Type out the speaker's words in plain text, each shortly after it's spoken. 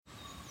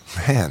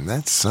Man,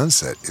 that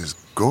sunset is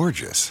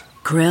gorgeous.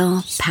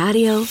 Grill,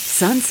 patio,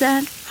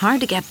 sunset.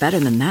 Hard to get better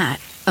than that.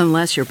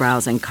 Unless you're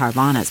browsing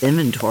Carvana's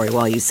inventory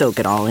while you soak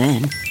it all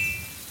in.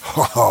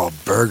 Oh,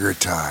 burger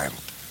time.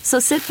 So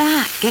sit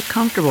back, get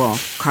comfortable.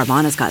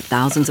 Carvana's got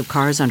thousands of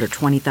cars under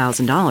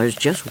 $20,000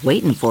 just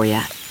waiting for you.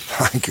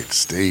 I could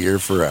stay here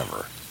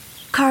forever.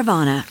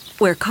 Carvana,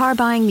 where car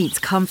buying meets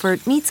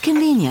comfort meets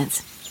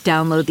convenience.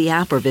 Download the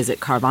app or visit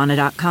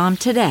Carvana.com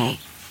today.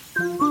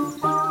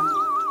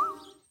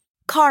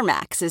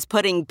 CarMax is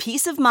putting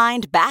peace of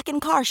mind back in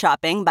car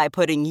shopping by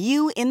putting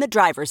you in the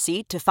driver's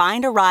seat to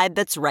find a ride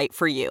that's right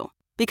for you.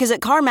 Because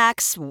at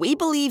CarMax, we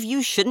believe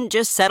you shouldn't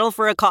just settle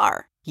for a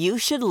car. You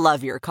should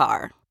love your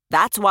car.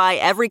 That's why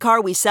every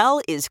car we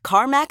sell is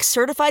CarMax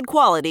certified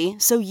quality,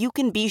 so you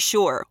can be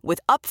sure with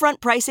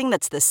upfront pricing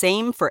that's the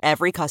same for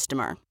every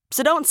customer.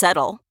 So don't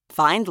settle.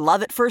 Find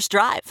love at first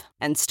drive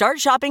and start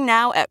shopping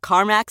now at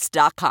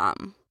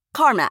CarMax.com.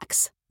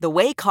 CarMax, the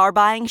way car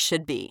buying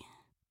should be.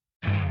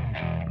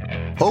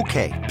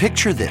 Okay,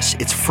 picture this.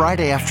 It's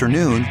Friday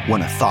afternoon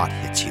when a thought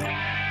hits you.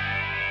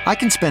 I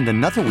can spend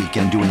another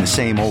weekend doing the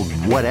same old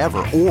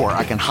whatever, or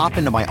I can hop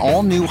into my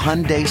all-new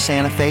Hyundai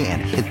Santa Fe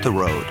and hit the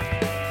road.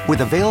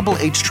 With available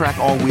H-Track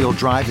all-wheel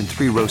drive and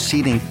 3-row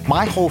seating,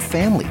 my whole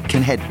family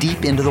can head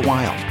deep into the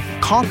wild.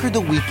 Conquer the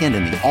weekend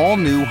in the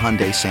all-new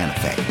Hyundai Santa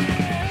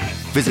Fe.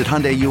 Visit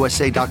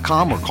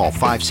HyundaiUSA.com or call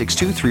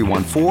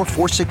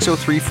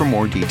 562-314-4603 for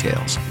more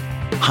details.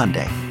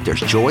 Hyundai, there's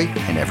joy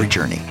in every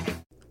journey.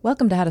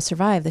 Welcome to How to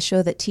Survive, the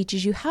show that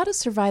teaches you how to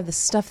survive the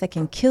stuff that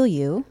can kill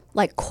you.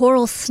 Like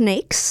coral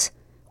snakes,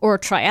 or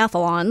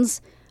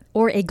triathlons,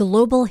 or a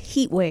global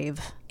heat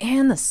wave.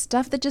 And the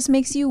stuff that just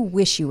makes you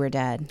wish you were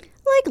dead.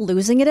 Like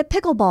losing it at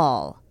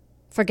pickleball,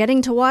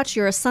 forgetting to watch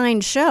your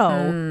assigned show,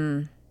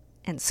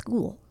 and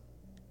school.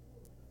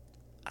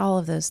 All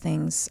of those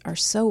things are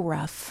so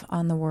rough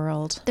on the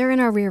world. They're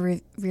in our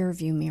rear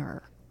view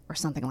mirror, or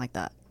something like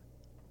that.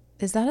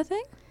 Is that a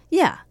thing?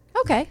 Yeah.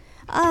 Okay.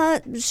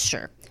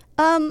 Sure.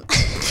 I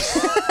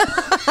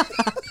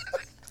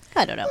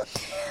don't know.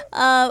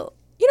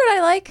 You know what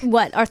I like?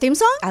 What, our theme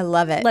song? I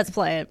love it. Let's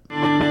play it.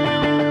 Ground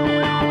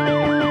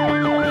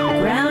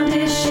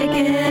is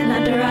shaking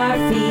under our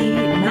feet.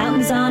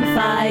 Mountains on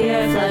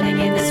fire, flooding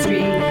in the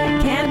street.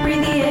 Can't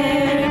breathe the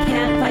air,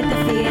 can't fight the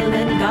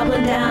feeling.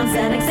 Gobbling down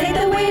Xanax ain't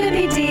the way to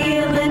be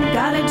dealing.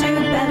 Gotta do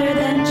better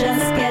than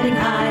just getting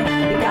high.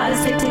 We gotta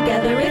stick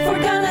together if we're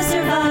gonna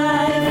survive.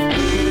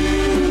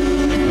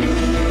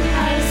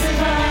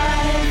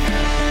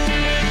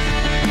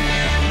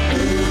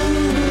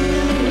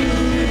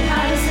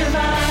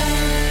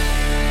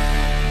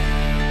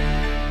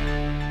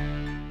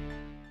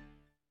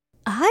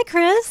 Hi,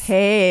 Chris.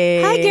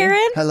 Hey. Hi,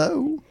 Garen.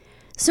 Hello.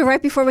 So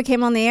right before we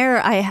came on the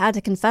air, I had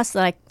to confess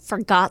that I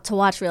forgot to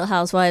watch Real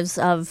Housewives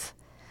of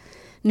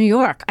New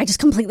York. I just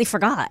completely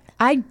forgot.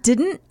 I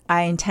didn't.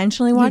 I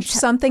intentionally watched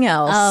something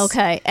else. Oh,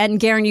 okay. And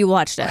Garen, you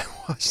watched it. I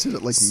watched it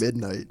at like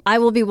midnight. I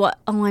will be Oh,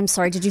 I'm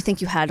sorry. Did you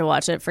think you had to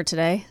watch it for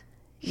today?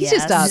 He's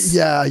just up.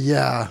 Yeah.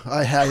 I thought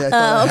I had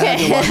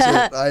to watch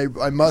it.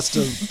 I must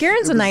have.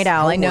 Garen's a night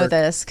owl. homework. I know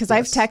this because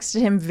I've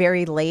texted him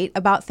very late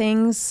about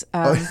things.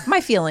 My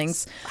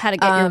feelings. How to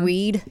get your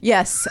weed.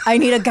 Yes, I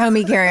need a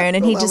gummy, Garen,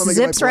 and he Well, just let me get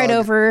my zips right plug.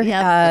 over.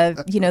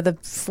 Yep. The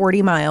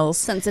 40 miles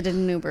Sends it in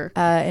an Uber.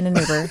 in an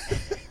Uber.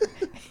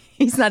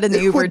 He's not in the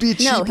It Uber. would be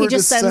cheaper No, he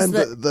just to sends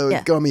send the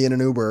yeah. gummy in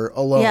an Uber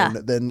alone Yeah.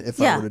 than if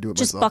I were to do it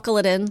just myself. buckle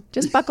it in.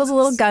 Just buckles a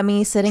little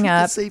gummy sitting Drink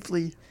it up.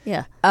 safely.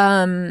 Yeah.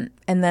 And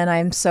then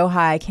I'm so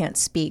high I can't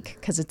speak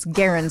because it's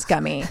Garen's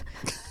gummy.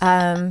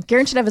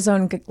 Garen should have his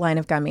own line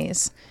of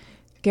gummies.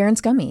 Garen's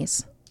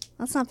gummies.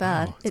 That's not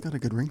bad. Oh, it's got a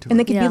good ring to And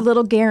it. they could Yeah. be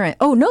little Garen.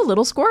 Oh, no,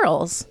 little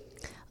squirrels.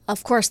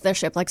 Of course, they're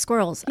shaped like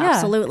squirrels. Yeah,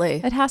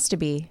 Absolutely. It has to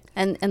be.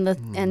 And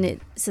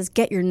it says,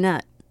 get your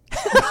nut.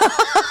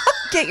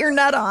 Get your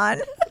nut on.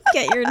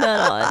 Get your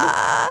nut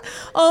on.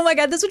 Oh my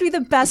God, this would be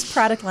the best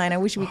product line. I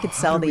wish we could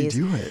sell How do we these.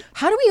 do it?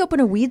 How do we open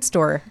a weed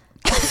store?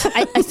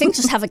 I think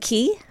just have a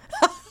key.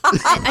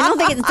 I don't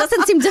think it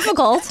doesn't seem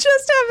difficult.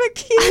 Just have a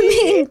key. I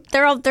mean,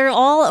 they're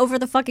all over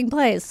the fucking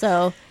place.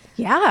 So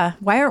Yeah.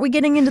 Why aren't we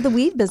getting into the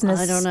weed business?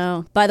 I don't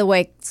know. By the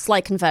way,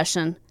 slight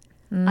confession.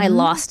 I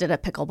lost it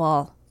at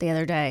pickleball the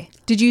other day.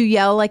 Did you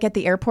yell like at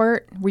the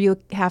airport? Were you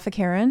half a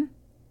Karen?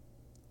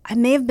 I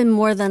may have been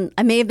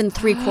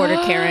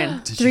 3/4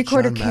 Karen. Did you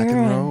 3/4 John Karen.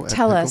 McEnroe at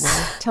Tell us.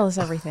 pickleball? Tell us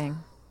everything.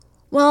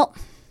 Well,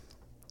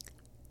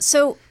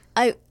 so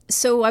I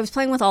was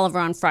playing with Oliver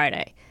on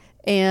Friday,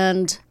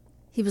 and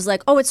he was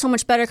like, "Oh, it's so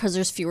much better because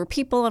there's fewer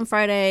people on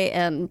Friday,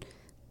 and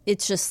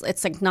it's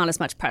like not as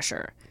much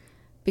pressure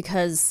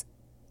because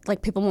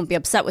like people won't be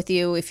upset with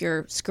you if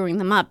you're screwing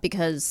them up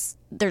because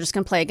they're just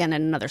going to play again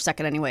in another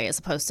second anyway, as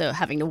opposed to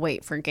having to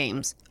wait for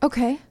games."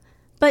 Okay.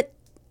 But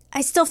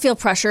I still feel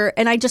pressure,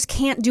 and I just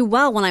can't do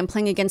well when I'm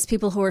playing against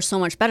people who are so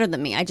much better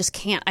than me. I just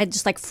can't. I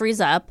just like freeze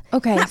up.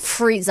 Okay. Not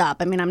freeze up.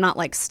 I mean, I'm not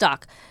like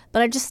stuck,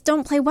 but I just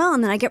don't play well,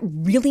 and then I get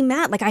really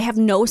mad. Like I have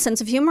no sense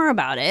of humor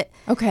about it.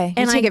 Okay.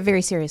 And you take it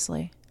very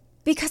seriously.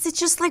 Because it's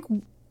just like,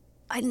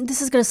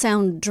 this is going to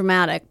sound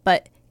dramatic,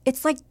 but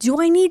it's like,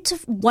 do I need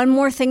one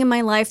more thing in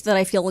my life that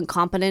I feel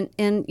incompetent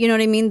in? You know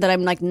what I mean? That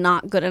I'm like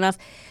not good enough.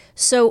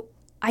 So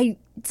I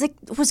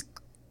was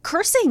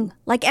cursing,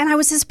 like, and I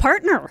was his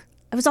partner.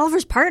 I was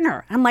Oliver's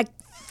partner. I'm like,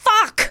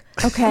 fuck.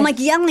 Okay. I'm like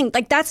yelling.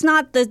 Like, that's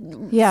not the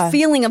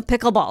feeling of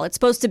pickleball. It's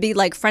supposed to be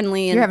like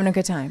friendly. And you're having a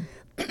good time.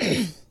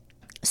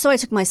 So I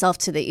took myself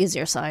to the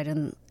easier side,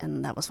 and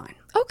that was fine.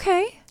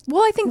 Okay.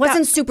 Well, I think it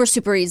wasn't super,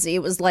 super easy.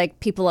 It was like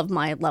people of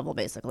my level,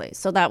 basically.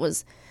 So that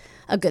was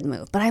a good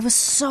move. But I was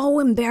so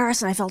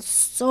embarrassed, and I felt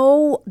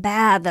so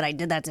bad that I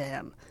did that to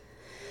him.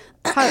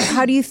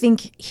 How do you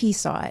think he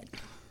saw it?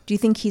 Do you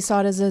think he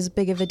saw it as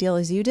big of a deal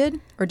as you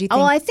did? Or do you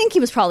think... Oh, I think he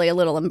was probably a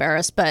little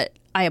embarrassed, but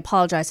I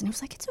apologized, and he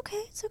was like, it's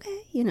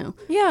okay, you know.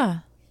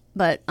 Yeah.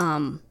 But,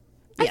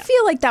 I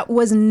feel like that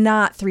was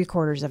not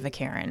 3/4 of a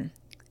Karen.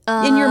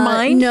 In your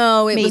mind?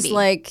 No, it was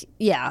like,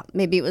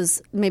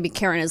 maybe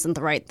Karen isn't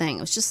the right thing.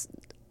 It was just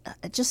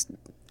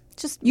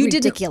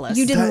ridiculous.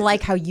 You didn't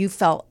like how you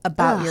felt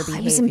about your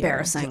behavior. It was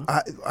embarrassing.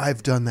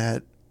 I've done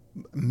that,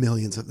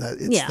 millions of that.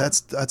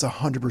 That's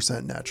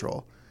 100%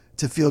 natural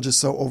to feel just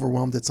so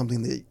overwhelmed at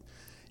something that,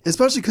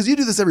 especially because you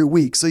do this every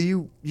week, so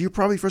you're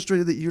probably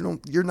frustrated that you're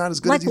not as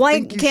good as you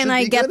think you should be. Like, why can't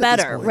I get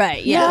better?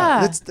 Right?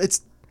 Yeah.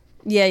 It's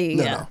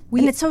Yeah.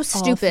 And it's so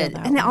stupid.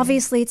 And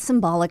obviously it's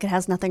symbolic. It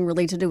has nothing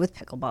really to do with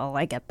pickleball.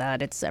 I get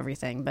that. It's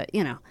everything. But,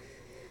 you know.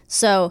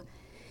 So.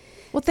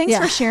 Well, thanks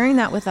for sharing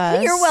that with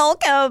us. You're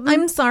welcome.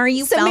 I'm sorry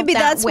you felt that way. So maybe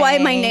that's why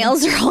my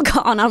nails are all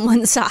gone on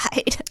one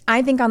side.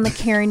 I think on the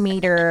Karen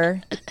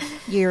meter,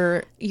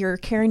 your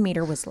Karen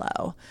meter was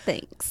low.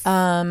 Thanks.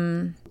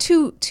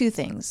 Two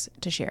things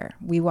to share.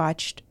 We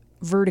watched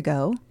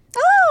Vertigo.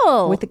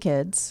 Oh. With the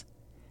kids.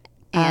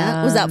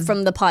 And was that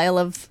from the pile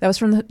of... That was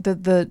from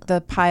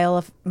the pile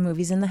of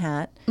movies in the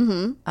hat.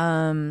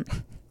 Mm-hmm.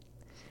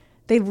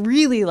 They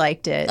really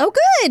liked it. Oh,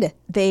 good.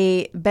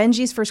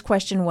 Benji's first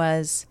question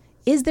was,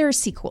 is there a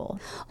sequel?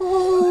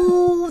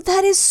 Oh,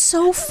 that is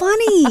so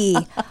funny.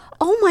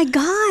 Oh, my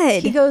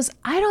God. He goes,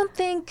 I don't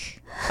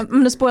think... I'm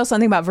going to spoil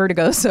something about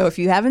Vertigo, so if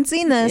you haven't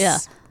seen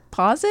this,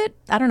 pause it.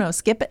 I don't know,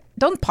 skip it.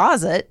 Don't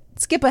pause it.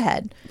 Skip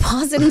ahead.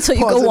 Pause it until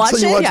you go watch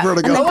it. Watch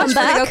Vertigo. And then come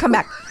back. Come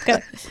back.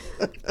 Okay.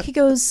 He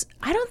goes,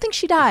 I don't think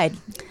she died.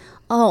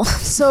 Oh.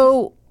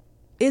 So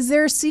is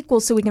there a sequel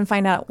so we can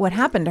find out what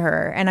happened to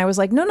her? And I was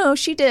like, no,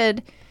 she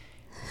did.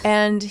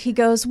 And he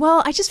goes,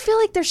 well, I just feel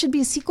like there should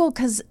be a sequel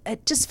because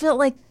it just felt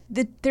like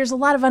there's a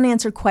lot of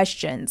unanswered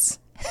questions.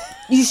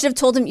 You should have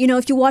told him,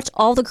 if you watch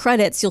all the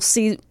credits, you'll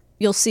see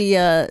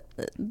the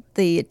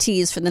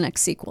tease for the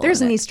next sequel.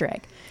 There's an Easter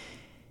egg.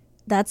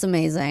 That's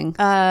amazing.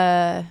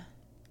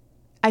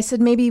 I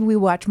said maybe we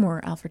watch more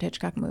Alfred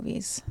Hitchcock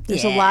movies.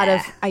 There's a lot of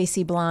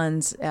icy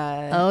blondes.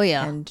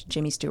 And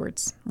Jimmy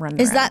Stewart's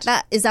running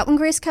around. Is that one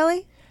Grace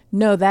Kelly?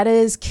 No, that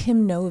is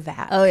Kim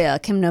Novak. Oh yeah,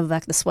 Kim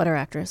Novak, the sweater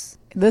actress.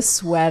 The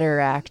sweater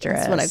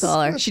actress. That's what I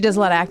call her. She does a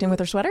lot of acting with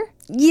her sweater?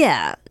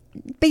 Yeah.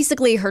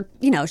 Basically her,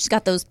 she's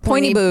got those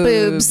pointy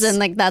boobs and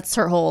like that's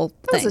her whole thing.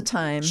 That was a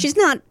time. She's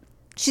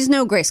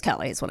no Grace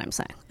Kelly is what I'm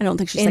saying. I don't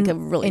think she's like a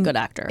really good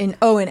actor. In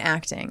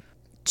acting.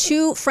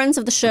 2 friends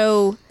of the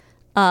show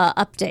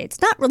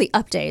updates. Not really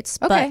updates,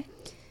 but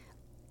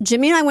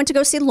Jimmy and I went to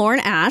go see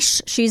Lauren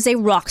Ash. She's a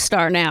rock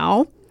star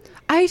now.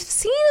 I've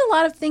seen a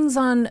lot of things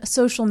on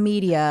social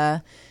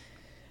media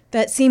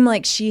that seem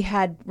like she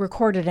had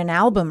recorded an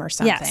album or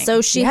something. Yeah,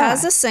 so she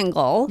has a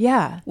single,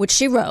 which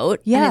she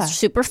wrote, and it's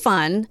super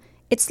fun.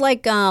 It's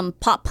like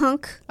pop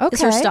punk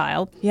is her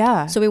style.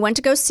 Yeah. So we went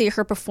to go see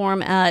her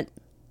perform at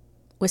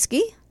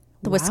Whiskey.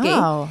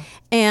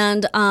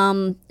 And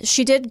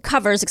she did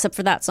covers except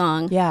for that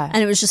song. Yeah.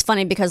 And it was just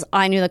funny because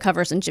I knew the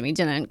covers and Jimmy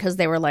didn't because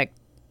they were like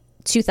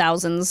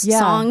 2000s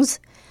songs.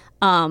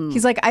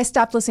 He's like, I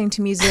stopped listening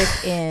to music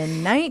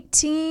in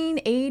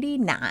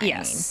 1989.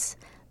 Yes.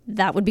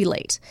 That would be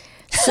late.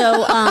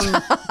 So,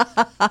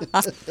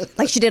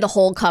 like she did a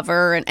whole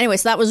cover. And anyway,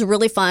 so that was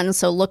really fun.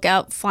 So look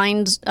out,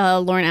 find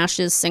Lauren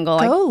Ash's single.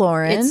 Go,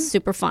 Lauren. It's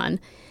super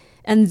fun.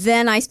 And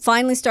then I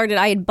finally started,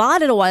 I had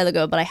bought it a while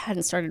ago, but I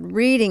hadn't started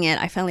reading it.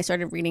 I finally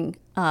started reading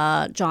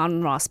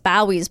John Ross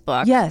Bowie's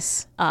book.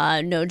 Yes.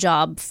 No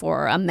Job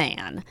for a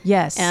Man.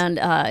 Yes. And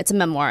it's a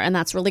memoir, and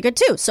that's really good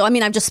too. So, I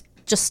mean, I'm just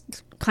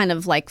kind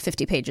of like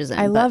 50 pages in.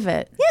 I love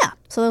it. Yeah.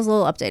 So that was a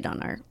little update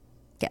on our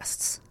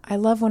guests. I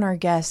love when our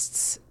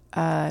guests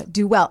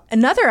do well.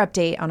 Another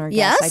update on our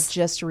guests, I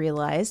just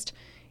realized,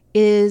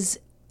 is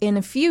in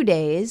a few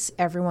days,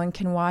 everyone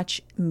can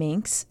watch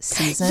Minx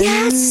season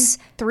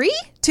 3?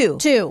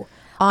 2.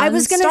 On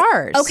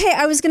Stars. Okay,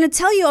 I was going to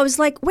tell you. I was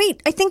like,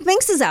 wait, I think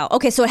Minx is out.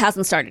 Okay, so it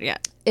hasn't started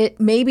yet. It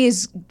maybe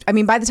is. I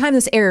mean, by the time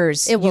this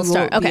airs, it will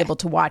start. be able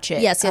to watch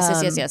it. Yes.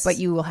 But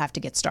you will have to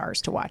get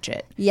Stars to watch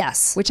it.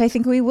 Yes. Which I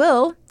think we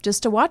will,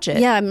 just to watch it.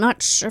 Yeah, I'm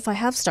not sure if I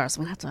have Stars.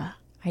 I'm going to have to...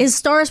 Is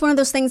Stars one of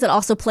those things that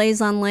also plays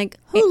on like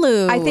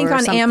Hulu? I think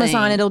on something?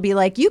 Amazon it'll be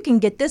like, you can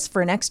get this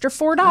for an extra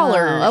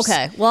 $4.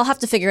 Okay. Well, I'll have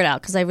to figure it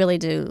out because I really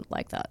do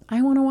like that.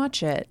 I want to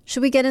watch it.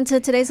 Should we get into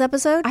today's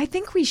episode? I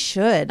think we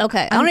should.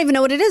 Okay. I don't even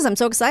know what it is. I'm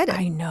so excited.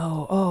 I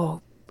know.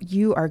 Oh,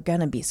 you are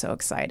going to be so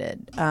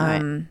excited.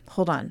 Right.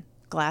 Hold on.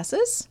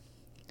 glasses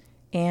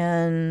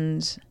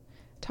and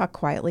talk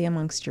quietly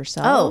amongst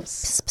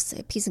yourselves.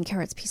 Oh, peas and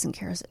carrots, peas and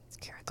carrots.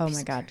 Oh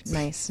my God.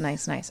 Nice,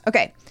 nice, nice.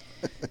 Okay.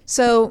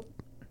 So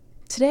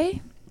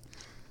today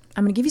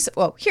I'm going to give you some,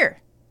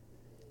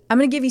 I'm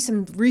going to give you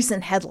some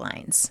recent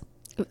headlines.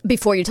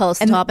 Before you tell us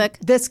the topic?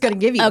 That's going to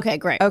give you. Okay,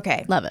 great.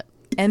 Okay. Love it.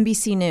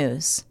 NBC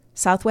News.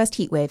 Southwest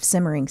heat wave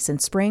simmering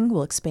since spring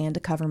will expand to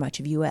cover much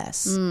of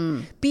U.S.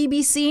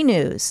 BBC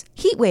News.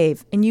 Heat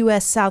wave in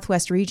U.S.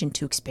 Southwest region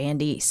to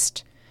expand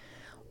east.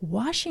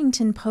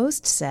 Washington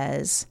Post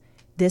says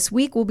this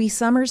week will be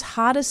summer's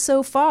hottest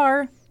so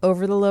far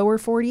over the lower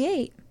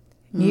 48.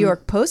 New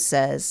York Post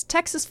says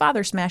Texas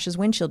father smashes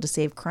windshield to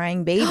save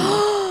crying baby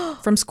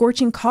from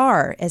scorching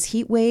car as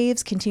heat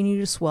waves continue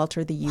to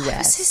swelter the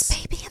U.S. Was his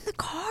baby in the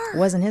car?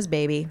 Wasn't his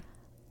baby.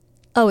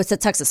 Oh, it's a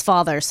Texas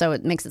father, so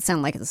it makes it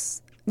sound like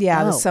it's...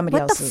 Yeah, it was somebody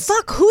What else's. the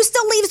fuck? Who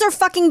still leaves their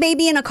fucking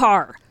baby in a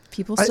car?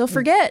 People still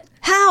forget.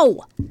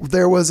 How?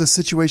 There was a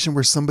situation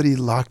where somebody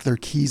locked their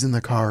keys in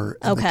the car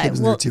and the kid was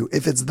in there too.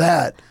 If it's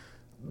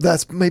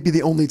that's maybe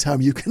the only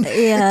time you can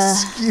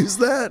excuse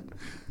that.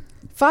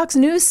 Fox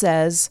News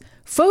says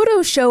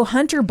photos show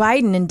Hunter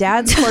Biden and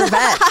Dad's Corvette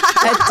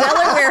at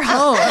Delaware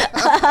home.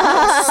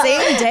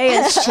 Same day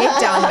as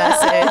shakedown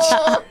message.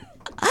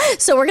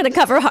 So we're going to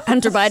cover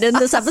Hunter Biden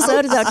this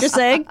episode? Is that what you're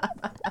saying?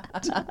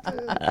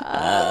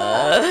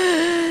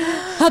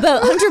 How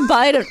about Hunter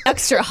Biden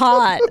extra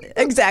hot?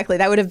 Exactly.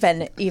 That would have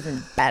been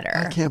even better.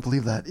 I can't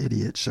believe that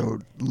idiot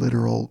showed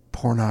literal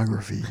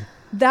pornography.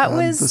 That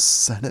was the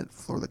Senate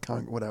or the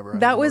Congress, whatever.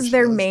 That was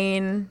their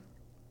main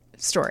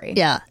story.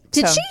 Yeah.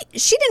 She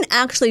didn't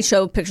actually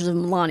show pictures of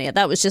Melania.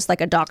 That was just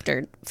like a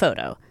doctored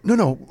photo.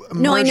 No,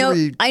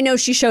 Marjorie... I know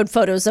she showed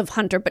photos of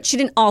Hunter, but she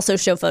didn't also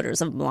show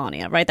photos of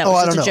Melania, right? That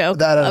was just a joke.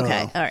 That I don't know.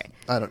 Okay, all right.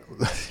 I don't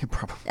know.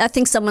 Probably. I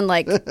think someone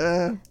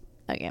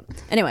okay.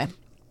 Anyway.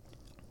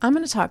 I'm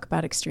going to talk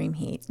about extreme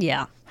heat.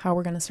 Yeah. How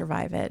we're going to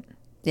survive it.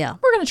 Yeah.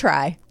 We're going to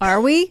try.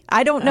 Are we?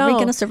 I don't know. Are we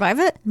going to survive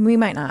it? We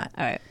might not.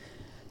 All right.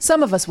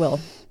 Some of us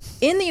will.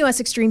 In the U.S.,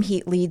 extreme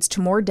heat leads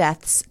to more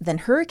deaths than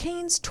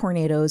hurricanes,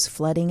 tornadoes,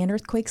 flooding, and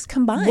earthquakes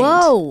combined.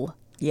 Whoa.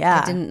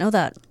 Yeah. I didn't know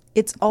that.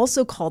 It's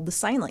also called the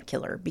silent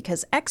killer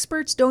because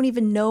experts don't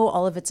even know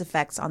all of its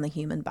effects on the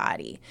human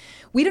body.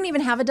 We don't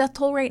even have a death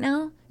toll right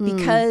now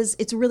because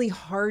it's really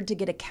hard to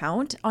get a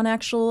count on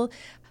actual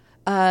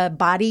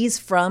bodies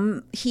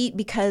from heat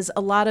because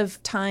a lot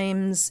of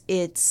times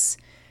it's,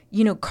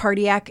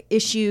 cardiac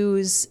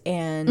issues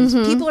and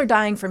people are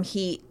dying from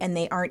heat and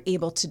they aren't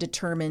able to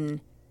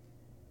determine.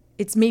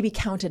 It's maybe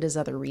counted as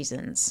other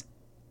reasons,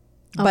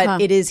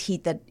 but it is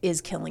heat that is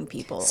killing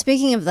people.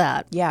 Speaking of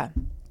that. Yeah.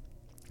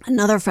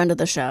 Another friend of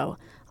the show,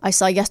 I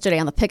saw yesterday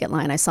on the picket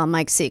line, I saw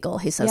Mike Siegel.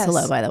 He says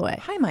hello, by the way.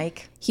 Hi,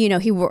 Mike. He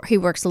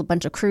works a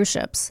bunch of cruise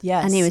ships.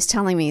 Yes. And he was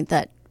telling me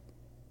that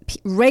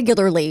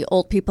regularly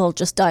old people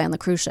just die on the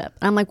cruise ship.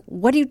 And I'm like,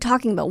 what are you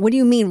talking about? What do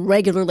you mean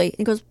regularly?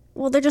 He goes,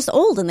 well, they're just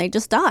old and they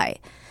just die.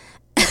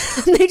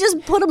 They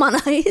just put them on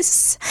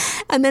ice.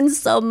 And then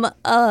some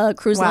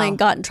cruise line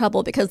got in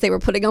trouble because they were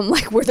putting them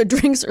like where the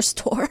drinks are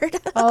stored.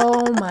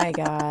 Oh, my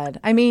God.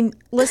 I mean,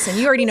 listen,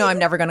 you already know I'm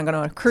never going to go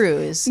on a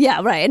cruise.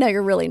 Yeah, right. No,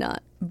 you're really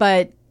not.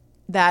 But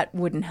that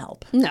wouldn't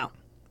help. No.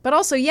 But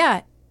also,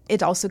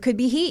 it also could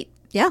be heat.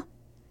 Yeah.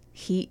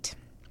 Heat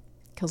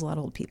kills a lot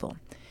of old people.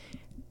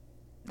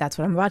 That's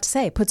what I'm about to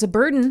say. Puts a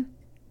burden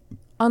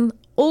on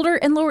older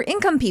and lower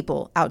income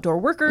people, outdoor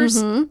workers,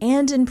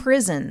 and in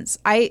prisons.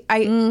 I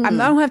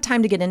don't have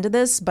time to get into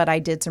this, but I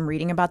did some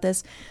reading about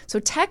this.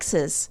 So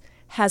Texas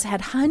has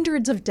had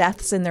hundreds of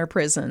deaths in their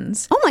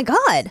prisons. Oh, my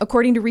God.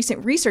 According to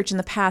recent research in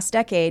the past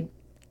decade,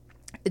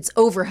 it's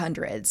over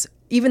hundreds,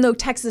 even though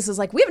Texas is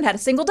like, we haven't had a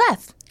single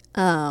death.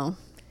 Oh.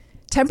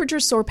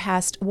 Temperatures soar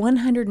past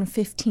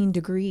 115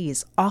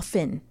 degrees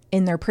often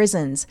in their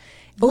prisons.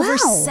 Over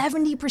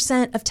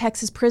 70% of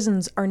Texas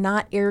prisons are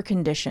not air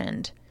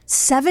conditioned.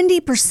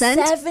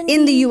 70%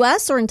 in the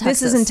U.S. or in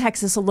Texas? This is in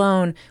Texas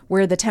alone,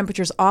 where the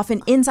temperatures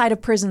often inside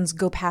of prisons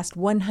go past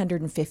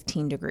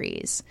 115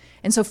 degrees.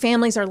 And so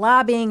families are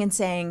lobbying and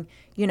saying,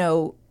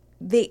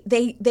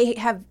 they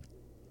have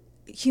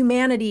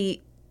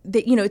humanity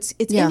that, it's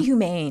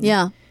inhumane.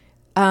 Yeah.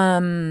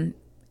 And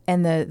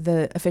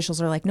the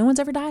officials are like, no one's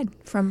ever died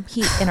from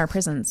heat in our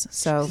prisons.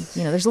 So,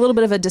 there's a little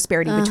bit of a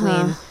disparity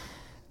between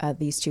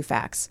these two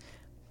facts.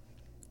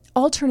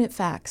 Alternate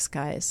facts,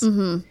 guys.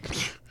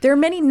 There are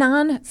many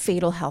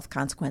non-fatal health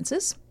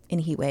consequences in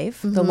a heat wave.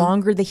 The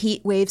longer the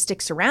heat wave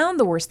sticks around,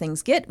 the worse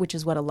things get, which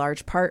is what a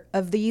large part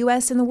of the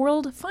U.S. and the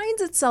world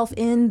finds itself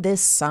in this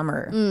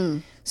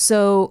summer.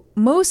 So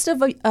most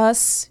of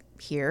us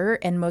here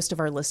and most of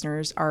our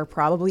listeners are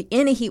probably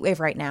in a heat wave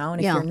right now.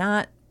 And if you're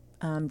not,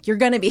 you're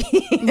going to be.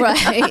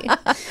 Right.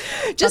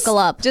 Buckle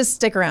up. Just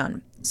stick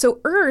around.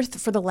 So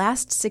Earth, for the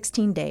last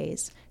 16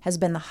 days, has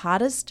been the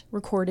hottest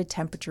recorded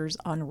temperatures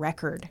on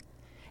record.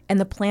 And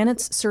the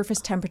planet's surface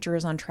temperature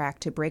is on track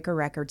to break a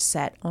record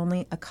set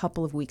only a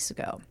couple of weeks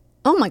ago.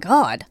 Oh, my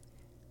God.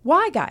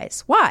 Why,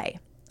 guys? Why?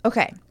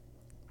 Okay.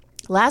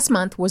 Last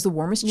month was the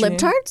warmest June.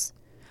 Libtards?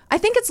 I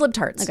think it's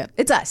libtards. Okay.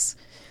 It's us.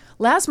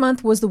 Last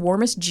month was the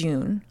warmest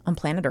June on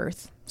planet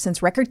Earth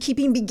since record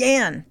keeping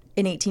began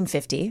in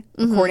 1850,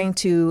 according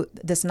to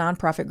this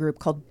nonprofit group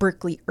called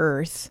Berkeley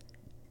Earth.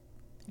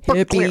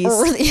 Hippies.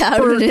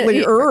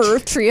 Berkeley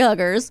Earth. Tree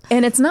huggers.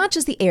 And it's not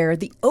just the air.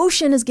 The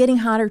ocean is getting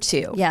hotter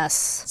too.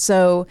 Yes.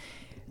 So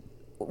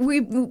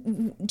Danielle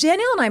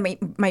and I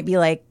might be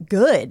like,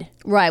 good.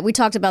 Right. We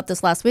talked about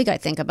this last week, I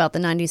think, about the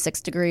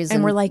 96 degrees.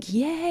 And we're like,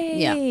 yay.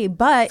 Yeah.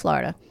 But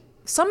Florida.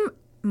 Some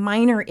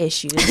minor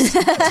issues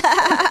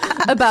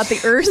about the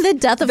Earth. The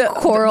death of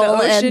coral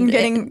the ocean and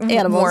getting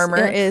animals.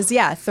 warmer is,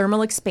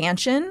 thermal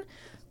expansion,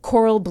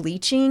 coral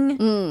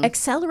bleaching,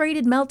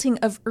 accelerated melting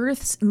of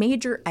Earth's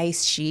major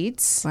ice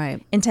sheets,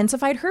 right,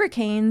 intensified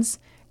hurricanes,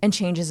 and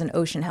changes in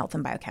ocean health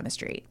and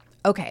biochemistry.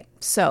 Okay,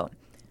 so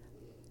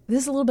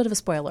this is a little bit of a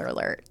spoiler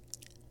alert.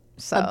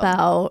 So,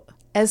 about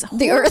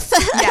the Earth.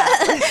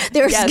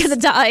 The Earth is going to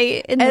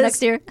die in the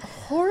next year.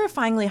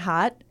 Horrifyingly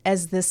hot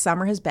as this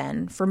summer has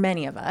been for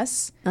many of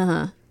us,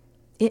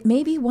 it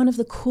may be one of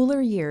the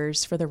cooler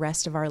years for the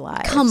rest of our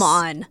lives. Come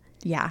on.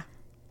 Yeah.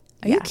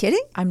 Are you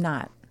kidding? I'm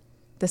not.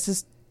 This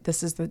is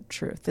the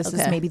truth. This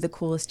is maybe the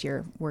coolest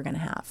year we're going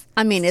to have.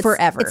 I mean, it's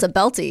forever. It's a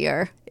belty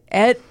year.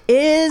 It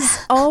is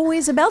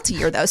always a belty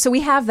year, though. So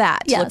we have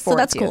that to look forward to. So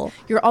that's cool.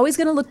 You're always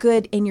going to look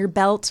good in your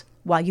belt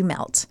while you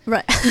melt.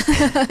 Right.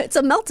 It's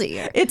a melty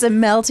year. It's a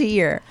melty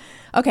year.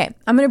 Okay.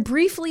 I'm going to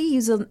briefly,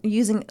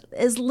 using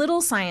as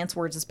little science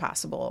words as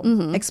possible,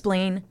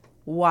 explain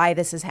why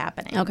this is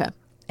happening. Okay.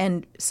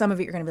 And some of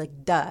it you're going to be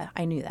like, duh,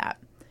 I knew that.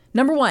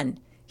 Number one,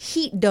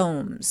 heat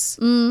domes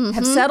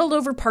have settled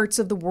over parts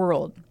of the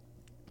world.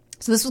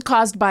 So this was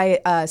caused by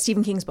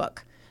Stephen King's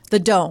book, The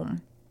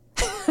Dome.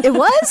 It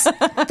was?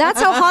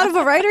 That's how hot of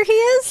a writer he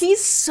is?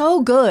 He's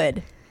so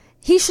good.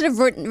 He should have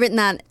written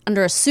that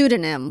under a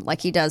pseudonym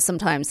like he does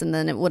sometimes, and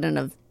then it wouldn't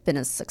have been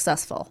as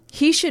successful.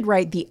 He should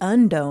write The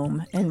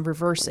Undome and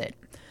reverse it.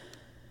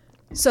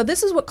 So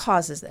this is what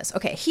causes this.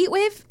 Okay, heat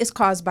wave is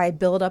caused by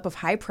buildup of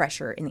high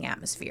pressure in the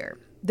atmosphere.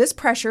 This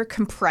pressure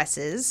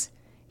compresses,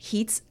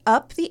 heats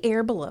up the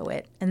air below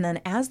it, and then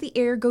as the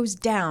air goes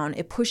down,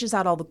 it pushes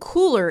out all the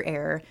cooler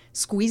air,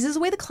 squeezes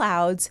away the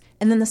clouds,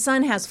 and then the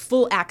sun has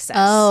full access.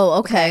 Oh,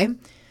 okay.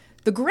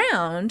 The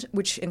ground,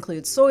 which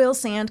includes soil,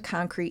 sand,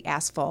 concrete,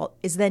 asphalt,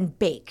 is then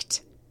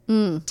baked.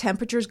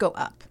 Temperatures go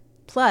up.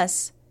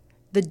 Plus,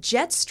 the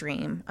jet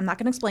stream, I'm not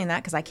going to explain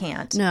that because I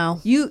can't. No.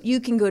 You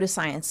can go to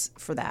science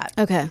for that.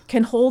 Okay.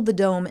 Can hold the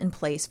dome in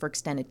place for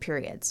extended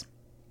periods.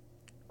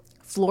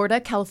 Florida,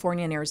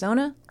 California, and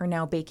Arizona are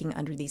now baking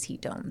under these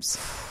heat domes.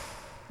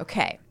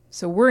 Okay,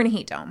 so we're in a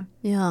heat dome.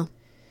 Yeah.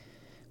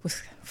 With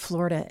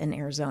Florida and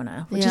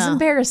Arizona, which is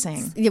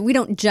embarrassing. Yeah, we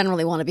don't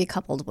generally want to be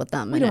coupled with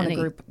them. We don't want to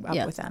group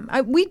up with them.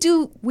 We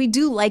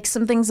do like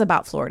some things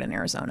about Florida and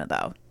Arizona,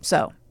 though.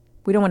 So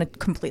we don't want to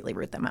completely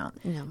root them out.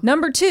 No.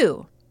 Number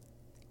two,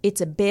 it's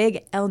a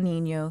big El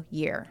Nino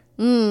year.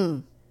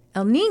 El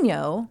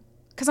Nino,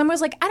 because I'm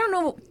always like, I don't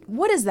know,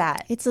 what is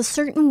that? It's a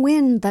certain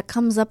wind that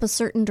comes up a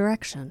certain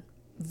direction.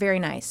 Very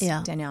nice,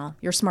 Yeah. Danielle.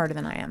 You're smarter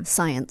than I am.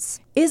 Science.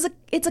 It's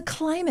a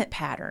climate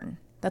pattern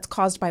that's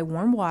caused by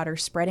warm water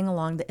spreading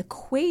along the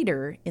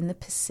equator in the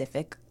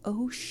Pacific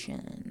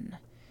Ocean.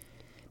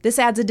 This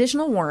adds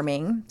additional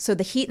warming, so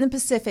the heat in the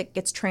Pacific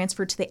gets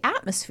transferred to the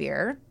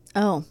atmosphere.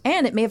 Oh.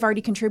 And it may have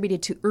already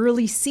contributed to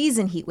early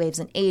season heat waves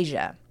in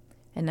Asia.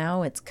 And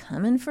now it's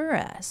coming for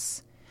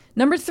us.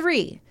 Number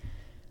three,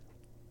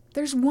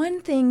 there's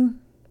one thing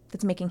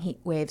that's making heat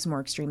waves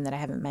more extreme that I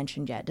haven't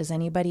mentioned yet. Does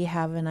anybody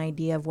have an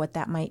idea of what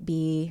that might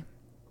be?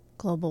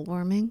 Global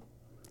warming?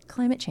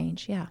 Climate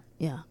change, yeah.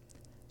 Yeah.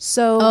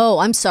 So, oh,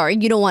 I'm sorry.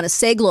 You don't want to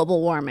say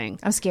global warming.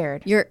 I'm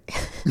scared. You're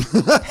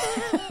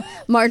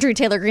Marjorie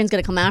Taylor Greene's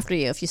going to come after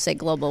you if you say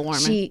global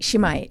warming. She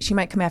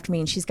might come after me,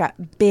 and she's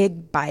got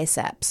big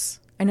biceps.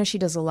 I know she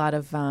does a lot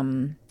of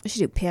Does she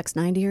do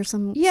PX90 or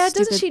something? Yeah,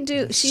 doesn't she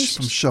do? I'm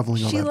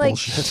shoveling all that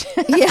bullshit.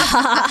 Yeah.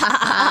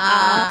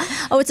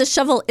 Oh,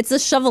 it's a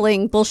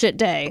shoveling bullshit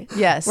day.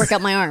 Yes. Work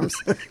out my arms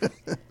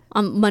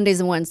on Mondays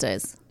and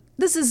Wednesdays.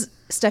 This is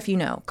stuff you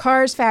know.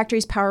 Cars,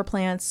 factories, power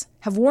plants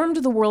have warmed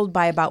the world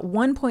by about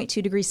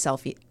 1.2 degrees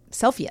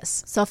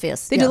Celsius.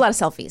 They do a lot of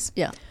selfies.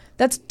 Yeah.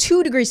 That's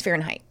 2 degrees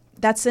Fahrenheit.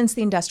 That's since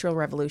the Industrial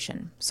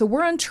Revolution. So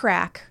we're on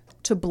track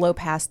to blow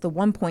past the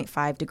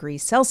 1.5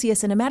 degrees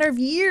Celsius in a matter of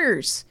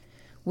years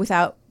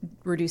without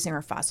reducing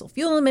our fossil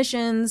fuel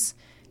emissions.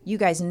 You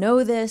guys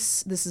know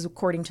this. This is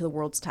according to the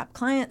world's top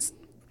climate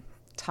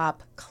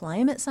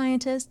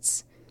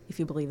scientists, if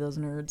you believe those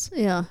nerds.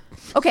 Yeah.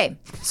 Okay,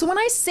 so when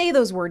I say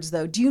those words,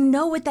 though, do you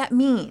know what that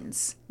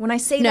means? When I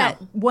say that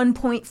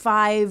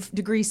 1.5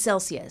 degrees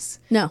Celsius?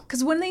 No.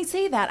 Because when they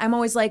say that, I'm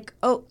always like,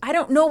 oh, I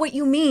don't know what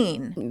you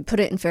mean. Put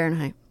it in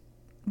Fahrenheit.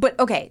 But,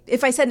 okay,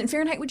 if I said it in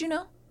Fahrenheit, would you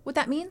know what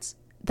that means?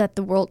 That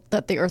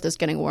the Earth is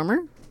getting warmer?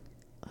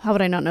 How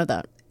would I not know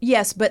that?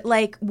 Yes, but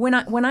like when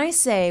I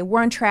say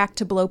we're on track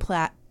to blow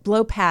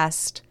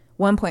past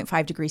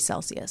 1.5 degrees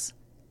Celsius.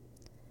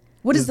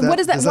 What is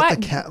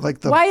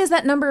that? Why is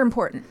that number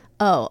important?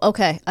 Oh,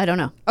 okay. I don't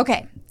know.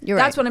 Okay, You're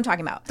that's right. what I'm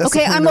talking about. That's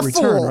okay, the I'm point a of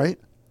return, fool. right?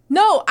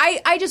 No,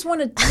 I just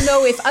wanted to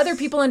know if other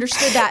people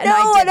understood that.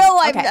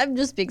 I'm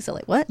just being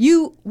silly. What?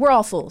 We're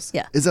all fools.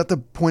 Yeah. Is that the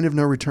point of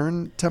no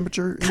return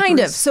temperature? Kind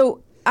of. increase?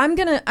 So I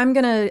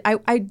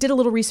did a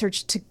little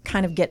research to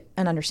kind of get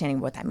an understanding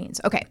of what that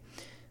means. Okay.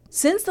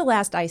 Since the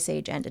last ice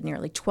age ended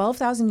nearly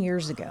 12,000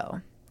 years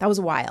ago, that was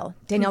a while.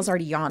 Danielle's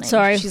already yawning.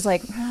 Sorry. She's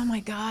like, oh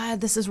my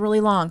God, this is really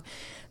long.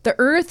 The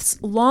Earth's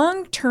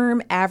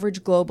long-term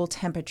average global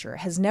temperature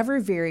has never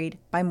varied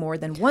by more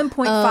than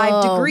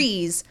 1.5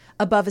 degrees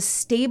above a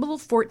stable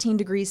 14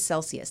 degrees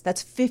Celsius.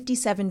 That's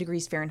 57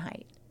 degrees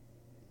Fahrenheit.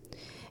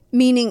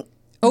 Meaning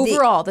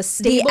overall, the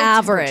stable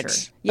average.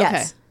 temperature. Yes.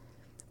 Okay.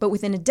 But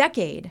within a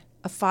decade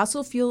of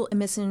fossil fuel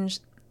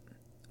emissions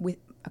I'm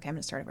going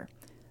to start over.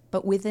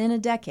 But within a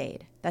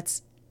decade,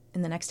 that's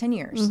in the next 10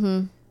 years,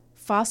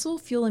 fossil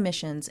fuel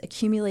emissions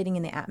accumulating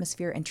in the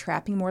atmosphere and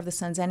trapping more of the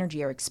sun's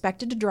energy are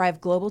expected to drive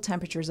global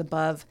temperatures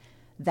above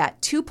that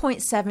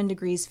 2.7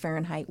 degrees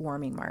Fahrenheit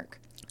warming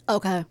mark.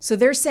 Okay. So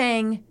they're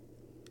saying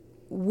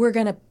we're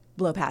going to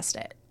blow past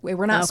it.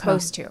 We're not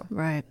supposed to.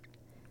 Right.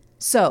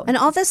 So, And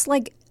all this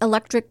like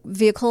electric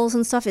vehicles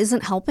and stuff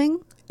isn't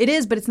helping? it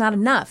is, but it's not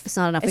enough. It's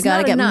not enough. It's We got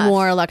to not get enough.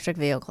 more electric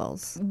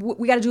vehicles.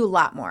 We got to do a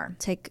lot more.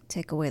 Take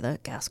away the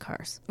gas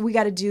cars. We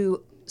got to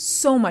do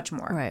so much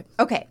more. Right.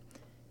 Okay.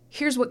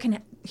 Here's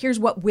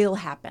what will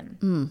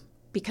happen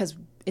because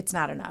it's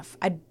not enough.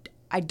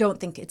 I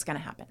don't think it's going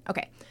to happen.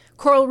 Okay.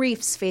 Coral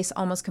reefs face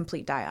almost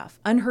complete die-off.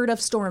 Unheard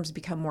of storms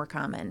become more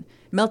common.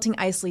 Melting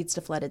ice leads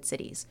to flooded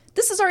cities.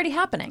 This is already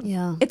happening.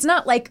 Yeah. It's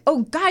not like,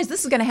 oh, guys,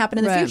 this is going to happen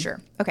in the Right. future.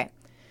 Okay.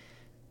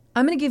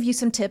 I'm going to give you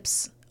some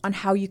tips on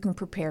how you can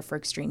prepare for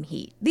extreme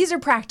heat. These are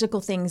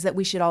practical things that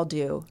we should all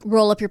do.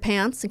 Roll up your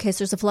pants in case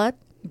there's a flood?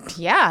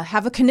 Yeah.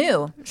 Have a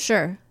canoe.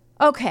 Sure.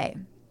 Okay.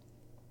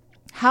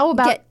 How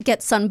about Get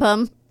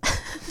sunbum.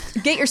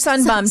 get your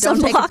sunbum?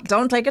 Sunblock.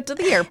 Don't take it to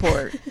the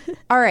airport.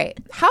 All right.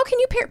 How can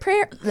you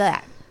prepare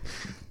that?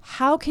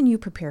 How can you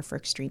prepare for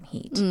extreme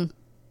heat?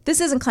 This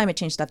isn't climate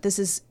change stuff. This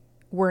is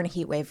we're in a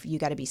heat wave. You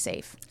got to be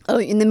safe. Oh,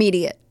 in the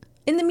immediate.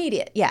 In the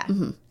immediate, yeah.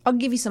 I'll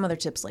give you some other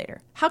tips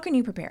later. How can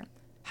you prepare?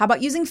 How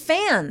about using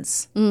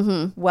fans?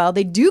 Well,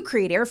 they do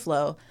create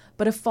airflow,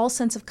 but a false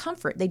sense of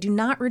comfort. They do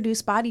not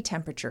reduce body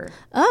temperature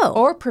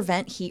or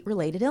prevent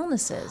heat-related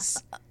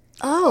illnesses.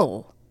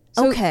 Oh,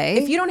 So okay.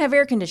 If you don't have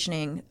air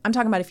conditioning, I'm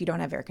talking about if you don't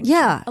have air conditioning.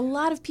 Yeah. A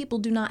lot of people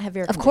do not have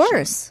air Of conditioning.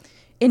 course.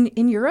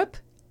 In Europe,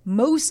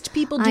 most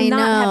people do not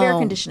have air know.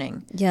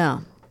 conditioning. Yeah.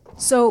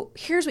 So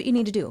here's what you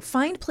need to do.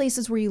 Find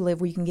places where you live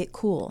where you can get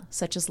cool,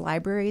 such as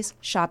libraries,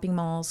 shopping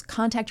malls.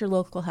 Contact your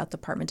local health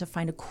department to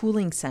find a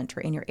cooling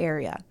center in your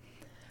area.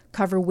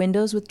 Cover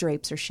windows with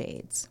drapes or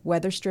shades.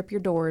 Weather strip your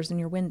doors and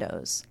your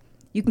windows.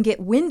 You can get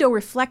window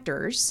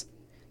reflectors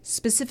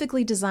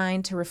specifically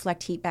designed to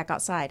reflect heat back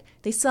outside.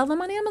 They sell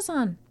them on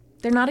Amazon.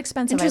 They're not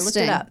expensive. I looked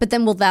Interesting. it up. But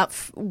then will that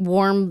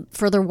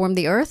further warm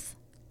the earth?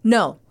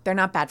 No, they're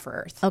not bad for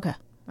Earth. Okay.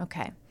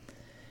 Okay.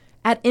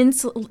 I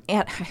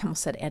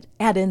almost said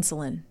add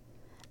insulin.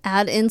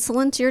 Add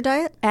insulin to your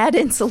diet? Add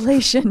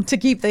insulation to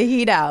keep the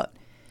heat out.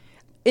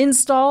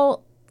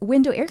 Install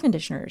window air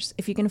conditioners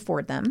if you can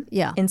afford them.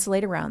 Yeah.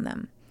 Insulate around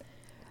them.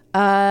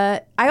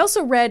 I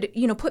also read,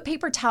 put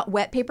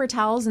wet paper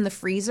towels in the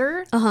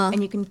freezer,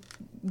 and you can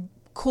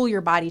cool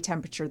your body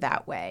temperature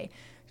that way.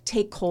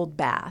 Take cold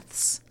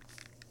baths.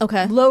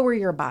 Okay. Lower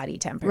your body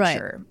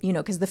temperature.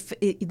 Because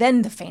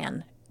then the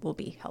fan will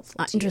be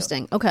helpful to you.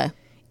 Interesting. Okay.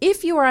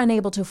 If you are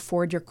unable to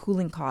afford your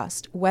cooling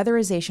cost,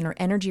 weatherization, or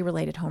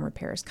energy-related home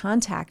repairs,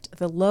 contact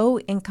the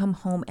Low-Income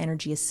Home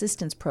Energy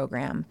Assistance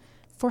Program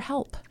for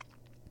help.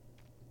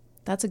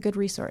 That's a good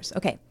resource.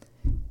 Okay.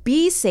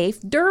 Be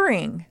safe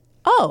during.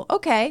 Oh,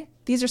 okay.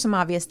 These are some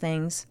obvious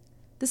things.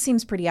 This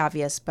seems pretty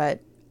obvious, but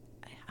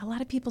a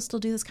lot of people still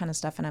do this kind of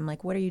stuff, and I'm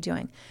like, what are you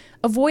doing?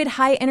 Avoid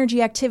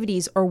high-energy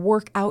activities or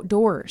work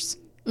outdoors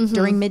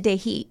during midday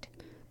heat.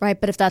 Right,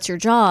 but if that's your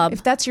job.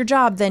 If that's your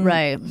job, then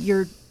Right.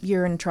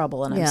 you're in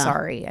trouble, and I'm Yeah.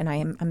 sorry, and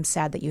I'm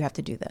sad that you have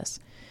to do this.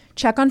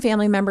 Check on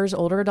family members,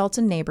 older adults,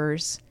 and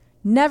neighbors.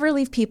 Never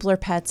leave people or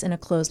pets in a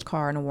closed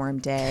car on a warm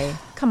day.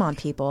 Come on,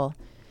 people.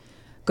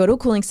 Go to a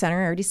cooling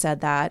center. I already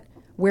said that.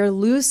 Wear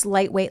loose,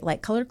 lightweight,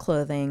 light-colored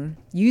clothing.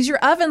 Use your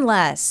oven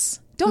less.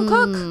 Don't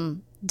cook.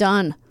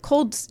 Done.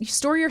 You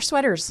store your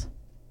sweaters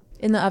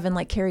in the oven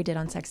like Carrie did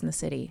on Sex and the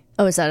City.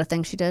 Oh, is that a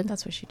thing she did?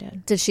 That's what she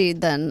did. Did she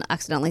then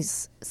accidentally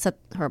set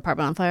her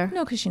apartment on fire?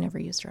 No, because she never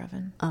used her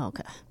oven. Oh,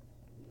 okay.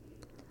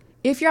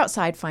 If you're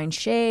outside, find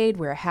shade.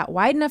 Wear a hat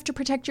wide enough to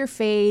protect your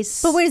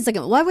face. But wait a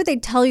second. Why would they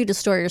tell you to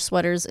store your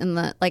sweaters in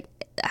the,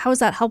 how is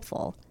that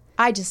helpful?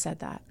 I just said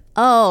that.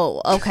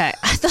 Oh, okay.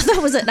 I thought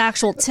that was an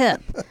actual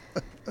tip.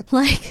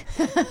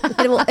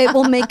 It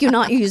will make you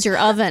not use your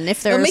oven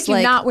if there's It'll make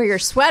you not wear your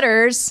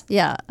sweaters.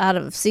 Yeah, out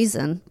of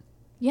season.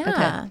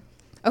 Yeah.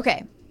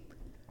 Okay.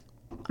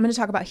 I'm going to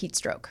talk about heat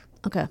stroke.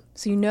 Okay.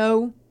 So you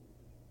know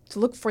to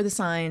look for the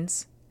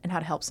signs and how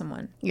to help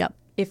someone Yep.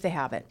 if they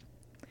have it.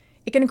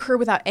 It can occur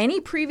without any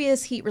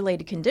previous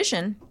heat-related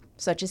condition,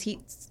 such as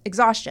heat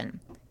exhaustion.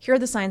 Here are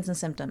the signs and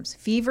symptoms.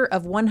 Fever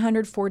of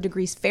 104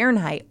 degrees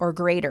Fahrenheit or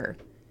greater.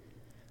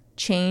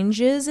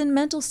 changes in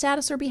mental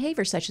status or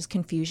behavior, such as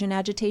confusion,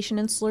 agitation,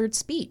 and slurred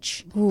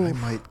speech. I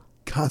might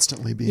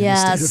constantly be in a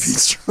state of heat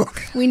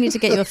stroke. We need to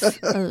get you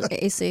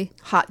a AC.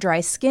 Hot,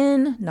 dry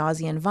skin,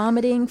 nausea and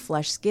vomiting,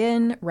 flushed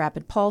skin,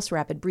 rapid pulse,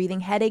 rapid breathing,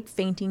 headache,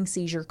 fainting,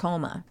 seizure,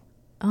 coma.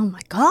 Oh my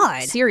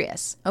God.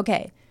 Serious.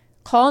 Okay.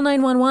 Call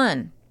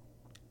 911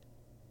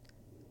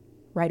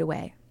 right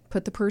away.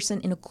 Put the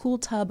person in a cool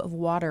tub of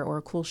water or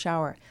a cool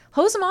shower.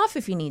 Hose them off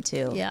if you need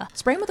to. Yeah.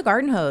 Spray them with a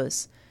garden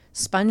hose.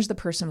 Sponge the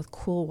person with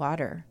cool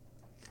water.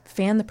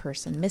 Fan the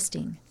person,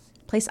 misting.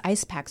 Place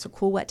ice packs or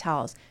cool wet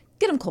towels.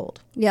 Get them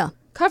cold. Yeah.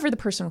 Cover the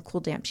person with cool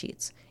damp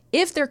sheets.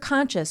 If they're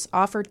conscious,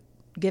 offer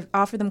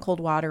them cold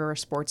water or a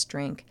sports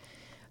drink.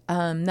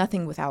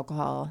 Nothing with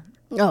alcohol.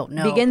 Oh,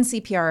 no. Begin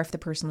CPR if the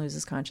person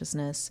loses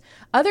consciousness.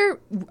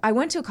 I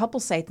went to a couple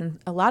sites and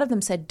a lot of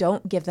them said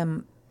don't give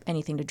them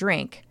anything to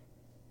drink.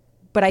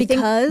 But I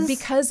think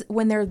because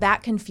when they're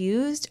that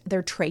confused,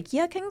 their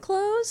trachea can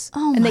close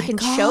and they can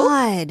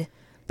choke.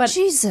 But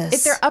Jesus.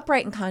 If they're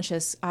upright and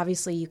conscious,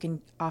 obviously you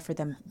can offer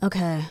them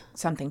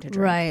something to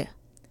drink.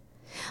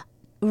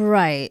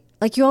 Right.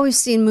 Like you always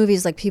see in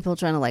movies like people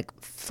trying to like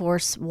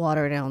force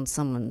water down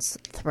someone's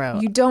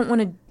throat. You don't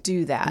want to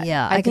do that.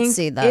 Yeah, I can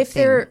see that. If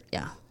they're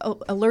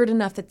alert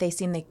enough that they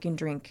seem they can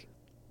drink.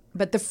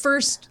 But the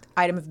first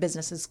item of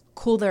business is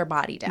cool their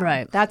body down.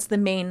 Right. That's the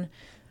main...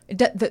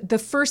 The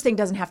first thing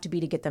doesn't have to be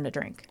to get them to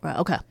drink. Right.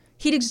 Okay.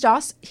 Heat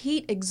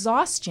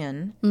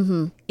exhaustion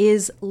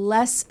is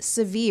less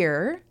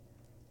severe.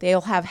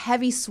 They'll have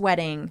heavy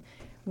sweating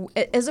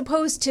as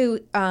opposed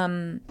to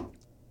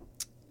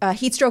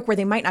heat stroke where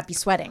they might not be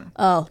sweating.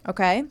 Oh.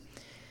 Okay.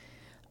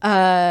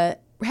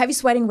 Heavy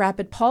sweating,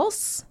 rapid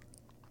pulse.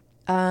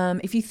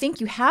 If you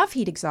think you have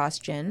heat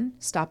exhaustion,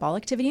 stop all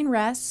activity and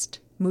rest.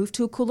 Move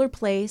to a cooler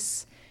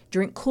place.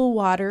 Drink cool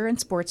water and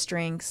sports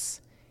drinks.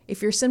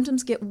 If your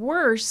symptoms get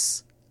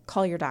worse,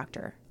 call your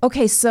doctor.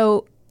 Okay,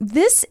 so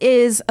this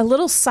is a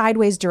little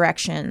sideways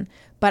direction,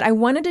 but I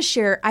wanted to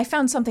share. I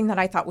found something that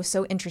I thought was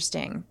so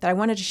interesting that I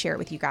wanted to share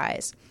with you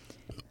guys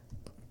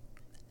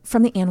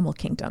from the animal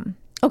kingdom.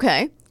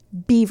 Okay.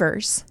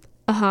 Beavers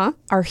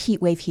are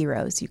heat wave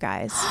heroes, you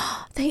guys.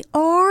 They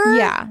are?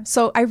 Yeah.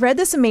 So I read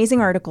this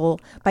amazing article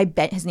by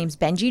his name's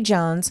Benji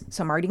Jones,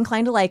 so I'm already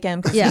inclined to like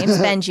him because his name's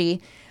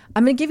Benji.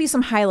 I'm going to give you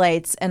some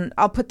highlights, and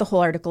I'll put the whole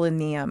article in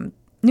the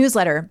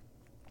newsletter.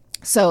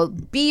 So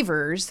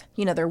beavers,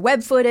 they're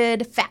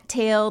web-footed,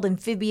 fat-tailed,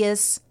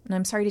 amphibious. And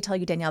I'm sorry to tell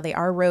you, Danielle, they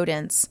are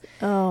rodents.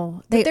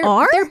 Oh,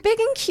 they're big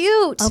and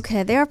cute.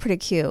 Okay, they are pretty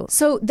cute.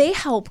 So they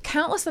help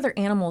countless other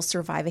animals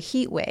survive a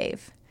heat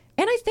wave.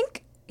 And I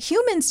think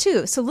humans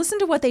too. So listen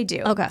to what they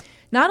do. Okay.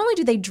 Not only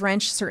do they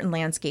drench certain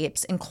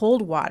landscapes in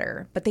cold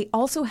water, but they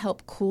also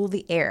help cool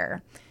the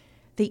air.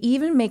 They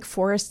even make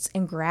forests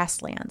and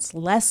grasslands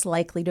less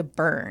likely to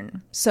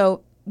burn.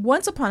 So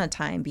once upon a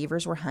time,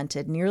 beavers were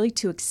hunted nearly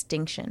to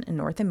extinction in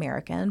North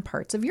America and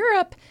parts of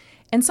Europe,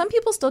 and some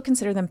people still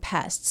consider them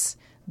pests.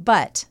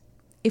 But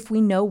if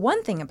we know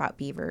one thing about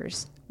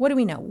beavers, what do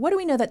we know? What do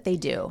we know that they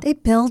do? They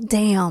build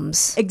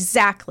dams.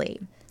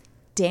 Exactly.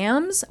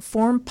 Dams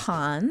form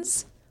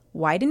ponds,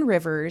 widen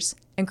rivers,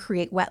 and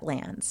create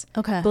wetlands.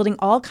 Okay. Building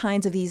all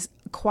kinds of these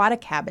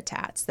aquatic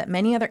habitats that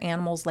many other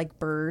animals like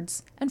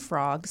birds and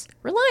frogs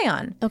rely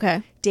on.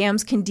 Okay.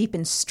 Dams can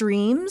deepen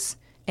streams,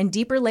 and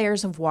deeper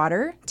layers of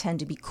water tend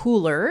to be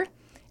cooler.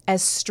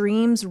 As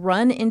streams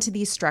run into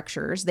these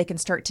structures, they can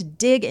start to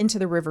dig into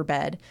the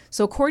riverbed.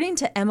 So according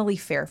to Emily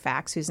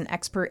Fairfax, who's an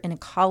expert in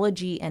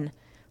ecology and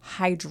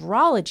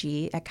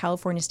hydrology at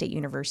California State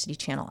University,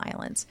 Channel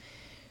Islands,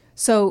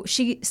 so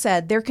she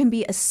said there can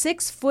be a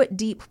 6-foot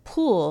deep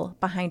pool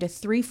behind a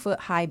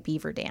 3-foot high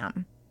beaver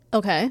dam.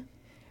 Okay.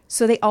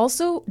 So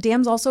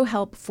dams also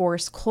help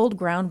force cold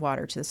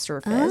groundwater to the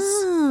surface.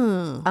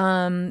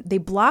 Oh. They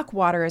block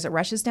water as it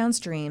rushes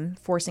downstream,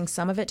 forcing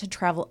some of it to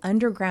travel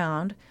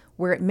underground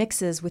where it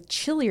mixes with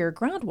chillier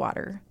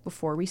groundwater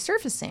before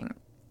resurfacing.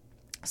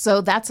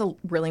 So that's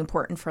really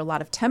important for a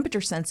lot of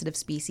temperature-sensitive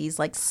species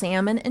like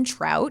salmon and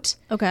trout,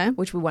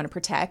 which we want to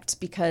protect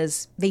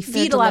because they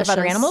feed a lot of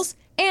other animals,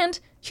 and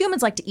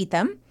humans like to eat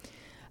them.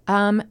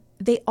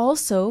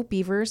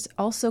 Beavers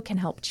also can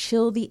help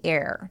chill the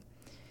air.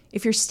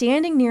 If you're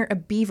standing near a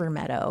beaver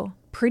meadow,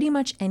 pretty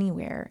much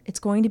anywhere, it's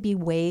going to be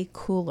way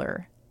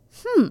cooler.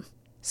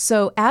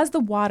 So as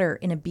the water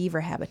in a beaver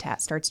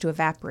habitat starts to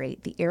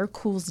evaporate, the air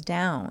cools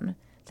down.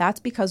 That's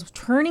because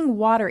turning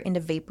water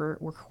into vapor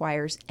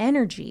requires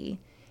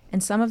energy,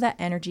 and some of that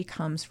energy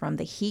comes from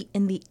the heat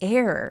in the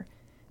air.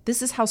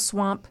 This is how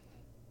swamp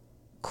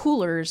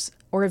coolers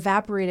or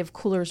evaporative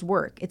coolers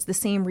work. It's the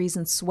same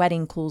reason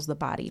sweating cools the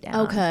body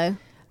down. Okay.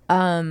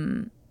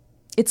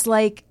 It's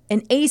like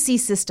an AC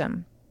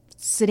system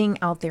sitting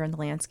out there in the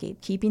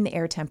landscape, keeping the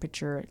air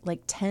temperature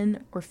like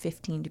 10 or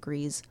 15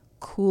 degrees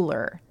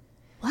cooler.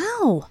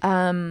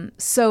 Wow.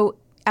 So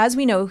as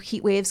we know,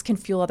 heat waves can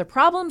fuel other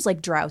problems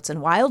like droughts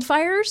and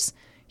wildfires.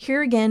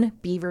 Here again,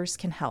 beavers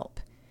can help.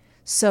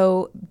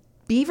 So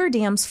beaver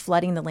dams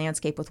flooding the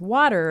landscape with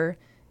water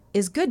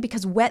is good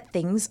because wet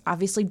things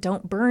obviously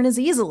don't burn as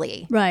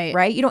easily. Right.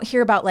 Right? You don't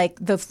hear about like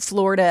the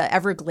Florida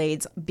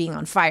Everglades being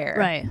on fire.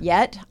 Right.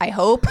 Yet, I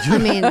hope. I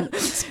mean,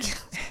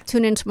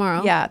 tune in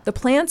tomorrow. Yeah. The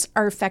plants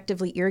are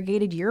effectively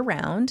irrigated year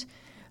round.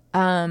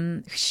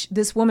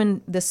 This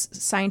woman, this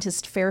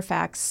scientist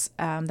Fairfax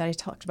that I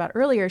talked about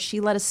earlier, she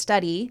led a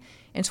study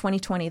in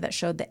 2020 that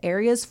showed that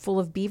areas full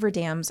of beaver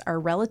dams are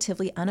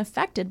relatively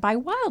unaffected by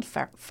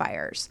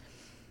wildfires.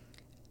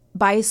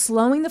 By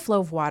slowing the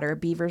flow of water,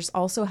 beavers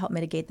also help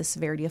mitigate the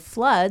severity of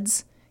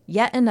floods,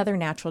 yet another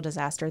natural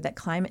disaster that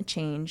climate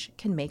change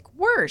can make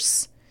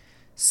worse.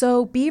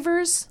 So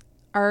beavers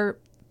are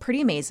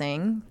pretty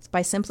amazing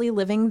by simply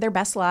living their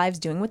best lives,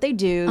 doing what they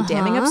do,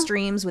 damming up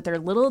streams with their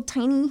little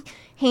tiny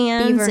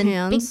hands Beaver and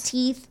hands. big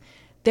teeth.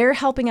 They're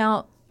helping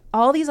out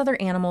all these other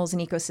animals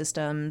and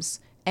ecosystems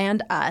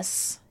and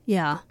us.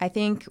 Yeah. I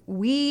think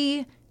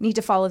we need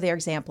to follow their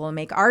example and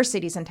make our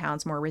cities and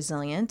towns more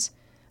resilient.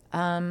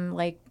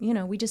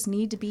 We just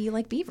need to be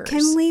like beavers.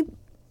 Can we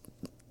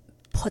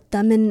put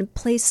them in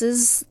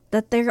places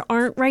that they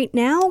aren't right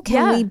now?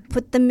 Can we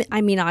put them?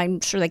 I mean,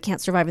 I'm sure they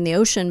can't survive in the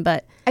ocean,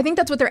 but I think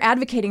that's what they're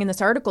advocating in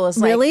this article is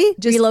really like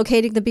just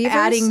relocating the beavers,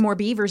 adding more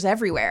beavers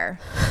everywhere.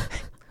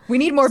 We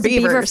need more It's the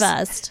beavers. Beaver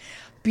Fest.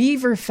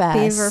 Beaver Fest.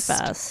 Beaver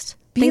Fest.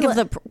 Think of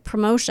the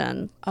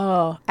promotion.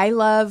 Oh, I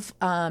love.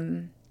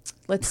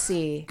 Let's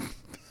see.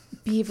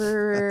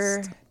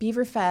 Beaver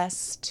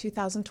Fest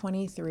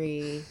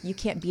 2023. You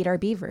can't beat our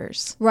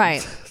beavers.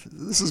 Right.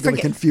 This is going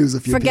to confuse a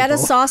few Forget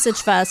people. a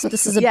sausage fest.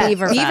 This is a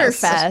beaver fest. Beaver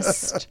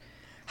Fest.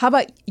 How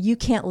about you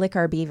can't lick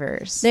our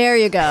beavers? There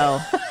you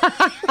go.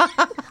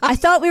 I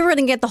thought we were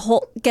going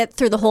to get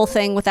through the whole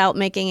thing without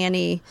making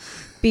any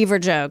beaver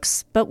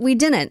jokes, but we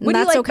didn't. What do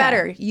you that's like okay.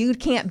 better? You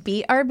can't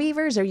beat our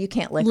beavers, or you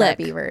can't lick our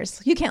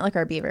beavers? You can't lick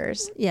our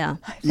beavers. Yeah.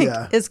 I think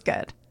it's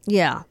good.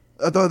 Yeah.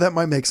 Although that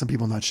might make some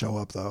people not show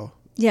up, though.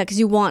 Yeah, because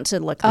you want to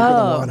lick them. People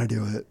don't want to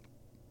do it.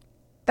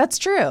 That's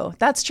true.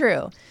 That's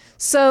true.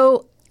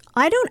 So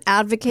I don't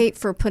advocate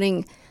for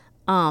putting,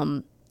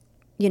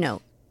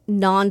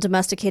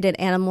 non-domesticated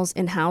animals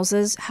in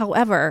houses.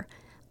 However,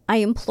 I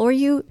implore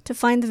you to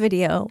find the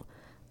video.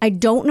 I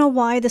don't know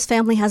why this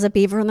family has a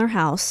beaver in their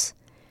house,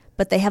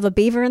 but they have a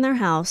beaver in their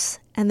house,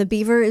 and the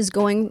beaver is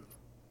going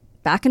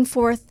back and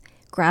forth,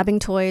 grabbing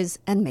toys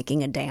and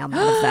making a dam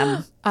out of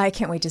them. I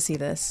can't wait to see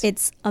this.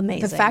 It's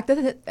amazing. The fact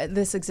that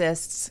this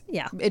exists,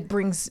 Yeah. it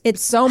brings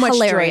It's so much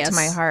hilarious. joy to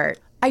my heart.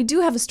 I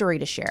do have a story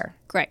to share.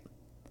 Great.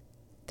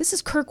 This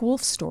is Kirk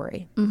Wolf's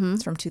story.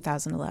 It's from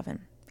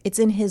 2011. It's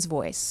in his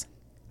voice.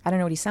 I don't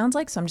know what he sounds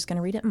like, so I'm just going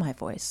to read it in my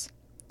voice.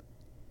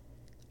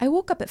 I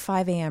woke up at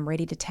 5 a.m.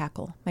 ready to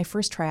tackle my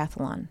first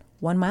triathlon.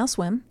 1 mile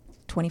swim,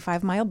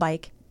 25-mile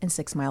bike, and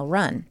 6-mile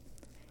run.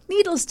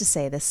 Needless to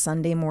say, this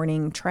Sunday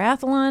morning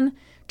triathlon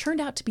turned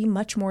out to be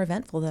much more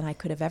eventful than I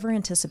could have ever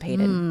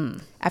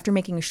anticipated. After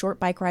making a short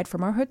bike ride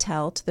from our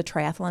hotel to the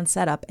triathlon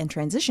setup and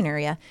transition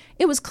area,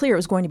 it was clear it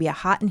was going to be a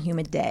hot and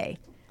humid day.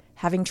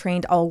 Having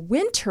trained all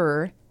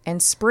winter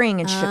and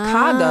spring in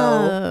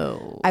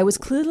Chicago, I was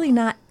clearly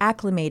not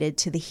acclimated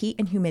to the heat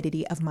and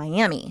humidity of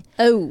Miami.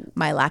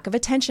 My lack of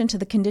attention to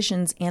the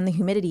conditions and the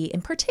humidity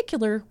in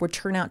particular would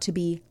turn out to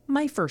be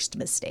my first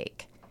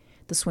mistake.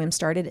 The swim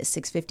started at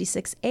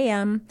 6:56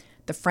 a.m.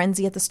 The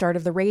frenzy at the start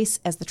of the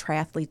race as the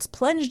triathletes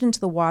plunged into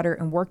the water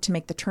and worked to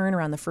make the turn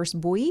around the first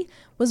buoy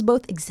was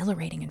both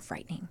exhilarating and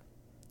frightening.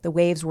 The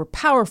waves were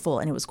powerful,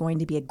 and it was going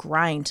to be a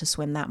grind to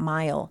swim that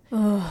mile.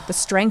 The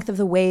strength of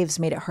the waves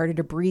made it harder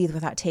to breathe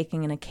without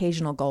taking an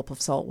occasional gulp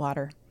of salt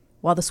water.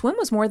 While the swim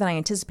was more than I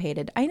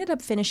anticipated, I ended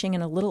up finishing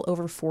in a little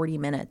over 40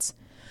 minutes.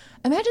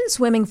 Imagine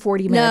swimming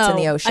 40 minutes in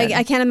the ocean.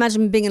 I can't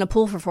imagine being in a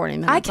pool for 40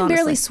 minutes. I can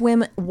barely honestly.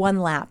 swim one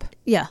lap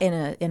Yeah.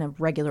 in a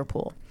regular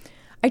pool.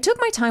 I took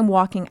my time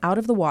walking out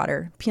of the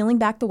water, peeling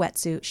back the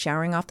wetsuit,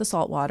 showering off the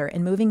salt water,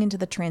 and moving into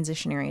the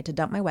transition area to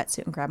dump my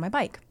wetsuit and grab my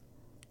bike.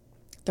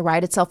 The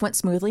ride itself went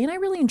smoothly, and I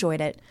really enjoyed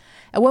it.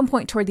 At one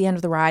point toward the end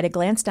of the ride, I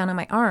glanced down at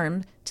my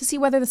arm to see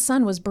whether the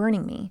sun was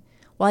burning me.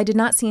 While I did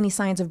not see any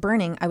signs of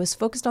burning, I was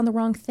focused on the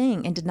wrong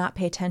thing and did not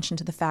pay attention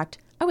to the fact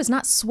I was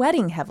not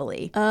sweating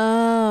heavily.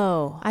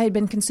 Oh. I had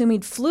been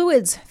consuming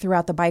fluids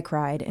throughout the bike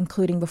ride,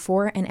 including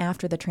before and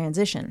after the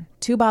transition,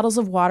 2 bottles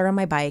of water on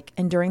my bike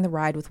and during the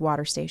ride with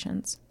water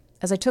stations.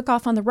 As I took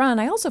off on the run,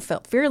 I also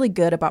felt fairly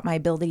good about my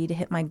ability to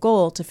hit my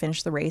goal to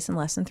finish the race in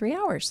less than 3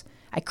 hours.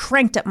 I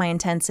cranked up my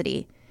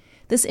intensity.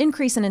 This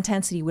increase in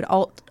intensity would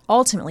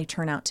ultimately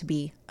turn out to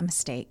be a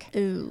mistake.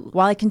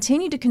 While I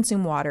continued to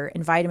consume water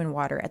and vitamin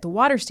water at the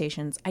water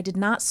stations, I did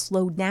not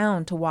slow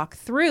down to walk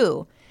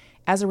through.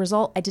 As a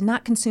result, I did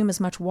not consume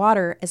as much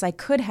water as I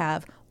could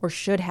have or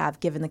should have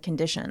given the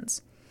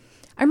conditions.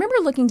 I remember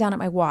looking down at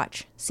my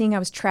watch, seeing I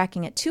was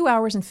tracking at 2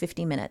 hours and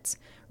 50 minutes,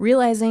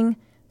 realizing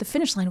the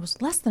finish line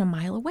was less than a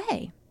mile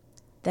away.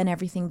 Then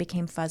everything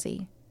became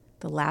fuzzy.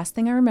 The last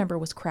thing I remember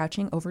was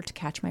crouching over to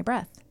catch my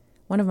breath.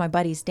 One of my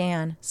buddies,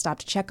 Dan,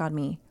 stopped to check on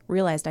me,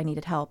 realized I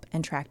needed help,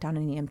 and tracked down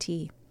an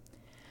EMT.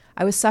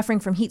 I was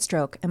suffering from heat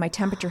stroke, and my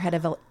temperature had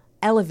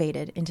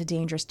elevated into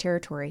dangerous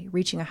territory,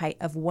 reaching a height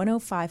of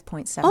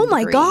 105.7 Oh my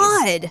degrees.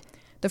 God.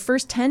 The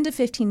first 10 to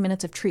 15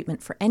 minutes of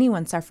treatment for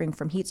anyone suffering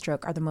from heat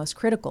stroke are the most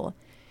critical.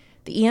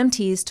 The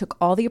EMTs took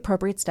all the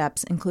appropriate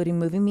steps, including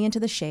moving me into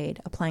the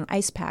shade, applying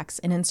ice packs,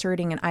 and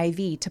inserting an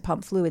IV to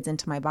pump fluids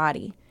into my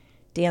body.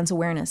 Dan's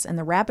awareness and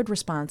the rapid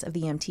response of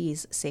the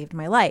EMTs saved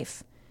my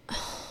life.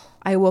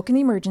 I awoke in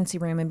the emergency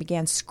room and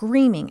began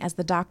screaming as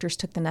the doctors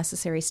took the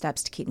necessary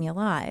steps to keep me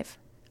alive.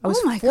 I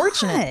was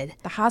fortunate. God.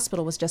 The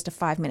hospital was just a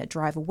 5-minute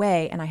drive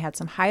away, and I had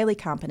some highly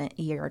competent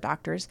ER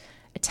doctors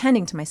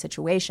attending to my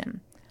situation.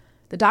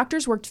 The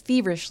doctors worked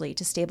feverishly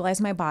to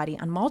stabilize my body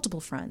on multiple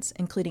fronts,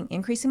 including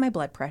increasing my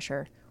blood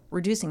pressure,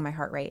 reducing my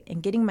heart rate,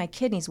 and getting my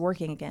kidneys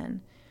working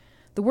again.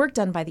 The work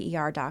done by the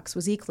ER docs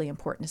was equally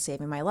important to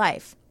saving my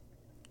life.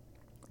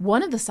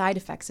 One of the side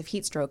effects of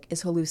heat stroke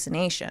is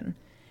hallucination.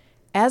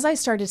 As I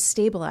started to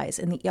stabilize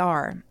in the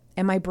ER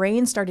and my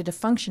brain started to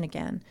function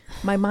again,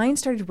 my mind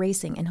started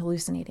racing and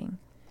hallucinating.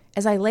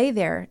 As I lay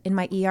there in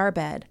my ER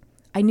bed,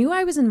 I knew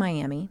I was in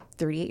Miami,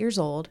 38 years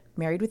old,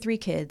 married with 3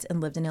 kids,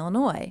 and lived in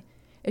Illinois.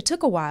 It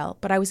took a while,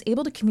 but I was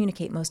able to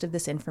communicate most of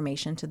this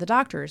information to the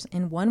doctors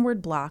in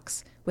one-word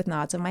blocks with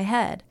nods of my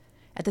head.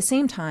 At the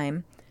same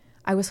time,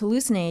 I was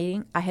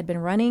hallucinating. I had been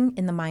running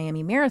in the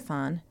Miami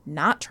Marathon,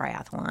 not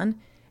triathlon,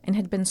 and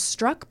had been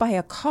struck by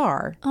a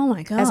car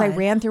as I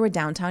ran through a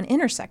downtown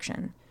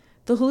intersection.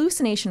 The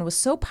hallucination was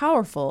so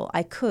powerful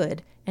I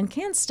could, and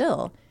can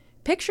still,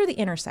 picture the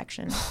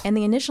intersection and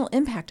the initial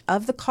impact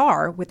of the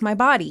car with my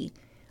body.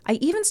 I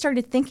even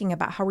started thinking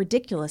about how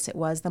ridiculous it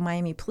was the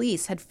Miami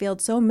police had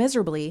failed so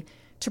miserably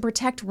to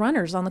protect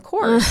runners on the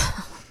course.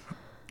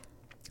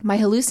 My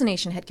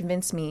hallucination had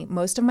convinced me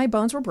most of my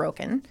bones were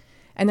broken,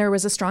 and there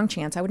was a strong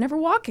chance I would never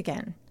walk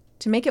again.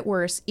 To make it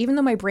worse, even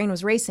though my brain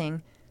was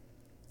racing,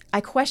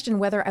 I questioned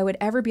whether I would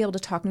ever be able to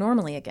talk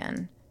normally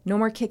again. No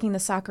more kicking the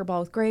soccer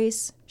ball with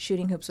Grace,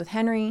 shooting hoops with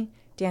Henry,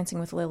 dancing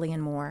with Lily,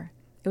 and more.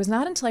 It was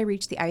not until I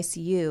reached the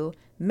ICU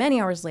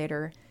many hours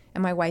later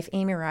and my wife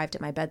Amy arrived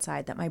at my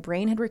bedside that my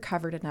brain had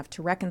recovered enough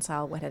to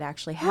reconcile what had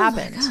actually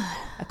happened.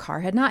 A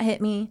car had not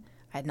hit me,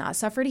 I had not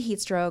suffered a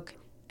heat stroke,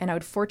 and I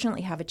would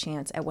fortunately have a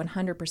chance at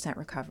 100%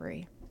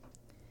 recovery.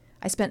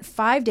 I spent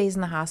 5 days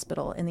in the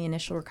hospital in the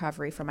initial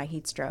recovery from my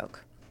heat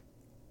stroke.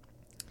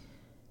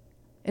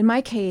 In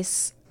my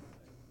case,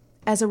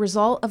 as a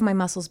result of my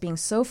muscles being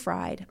so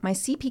fried, my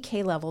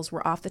CPK levels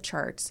were off the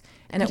charts.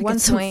 And at one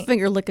point,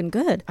 finger looking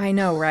good. I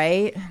know,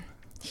 right?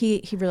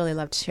 He really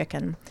loved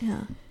chicken.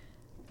 Yeah.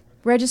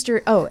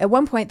 At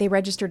one point they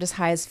registered as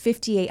high as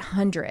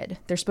 5,800.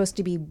 They're supposed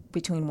to be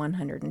between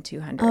 100 and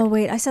 200. Oh,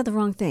 wait, I said the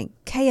wrong thing.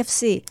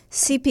 KFC.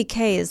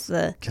 CPK is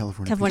the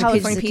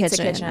California Pizza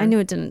Kitchen. I knew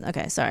it didn't.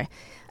 Okay, sorry.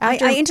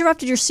 I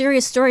interrupted your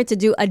serious story to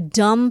do a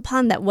dumb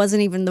pun that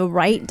wasn't even the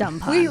right dumb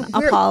pun.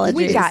 Apologies.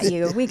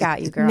 We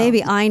got you, girl.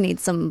 Maybe I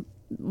need some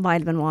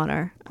vitamin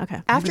water.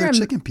 Okay. After their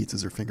chicken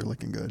pizzas are finger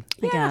licking good.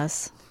 I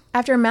guess.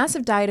 After a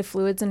massive diet of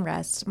fluids and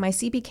rest, my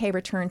CPK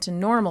returned to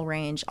normal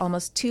range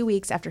almost 2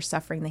 weeks after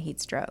suffering the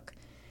heat stroke.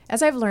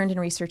 As I've learned in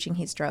researching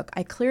heat stroke,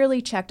 I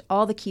clearly checked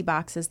all the key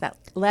boxes that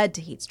led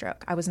to heat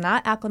stroke. I was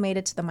not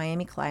acclimated to the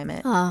Miami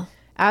climate.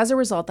 As a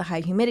result, the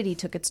high humidity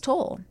took its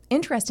toll.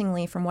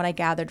 Interestingly, from what I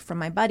gathered from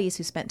my buddies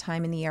who spent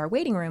time in the ER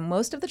waiting room,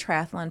 most of the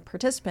triathlon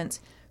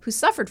participants who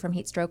suffered from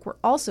heat stroke were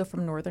also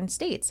from northern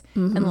states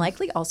and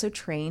likely also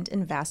trained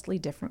in vastly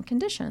different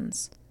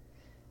conditions.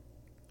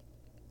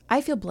 I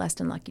feel blessed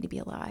and lucky to be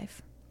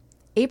alive.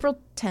 April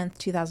 10th,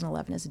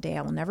 2011 is a day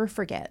I will never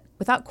forget.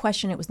 Without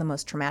question, it was the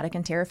most traumatic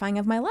and terrifying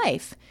of my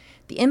life.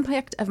 The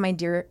impact of my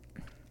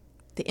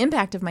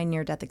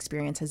near-death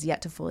experience has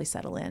yet to fully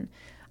settle in.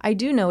 I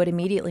do know it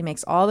immediately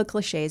makes all the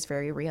cliches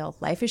very real.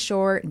 Life is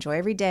short, enjoy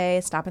every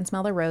day, stop and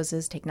smell the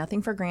roses, take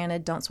nothing for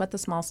granted, don't sweat the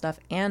small stuff,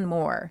 and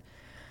more.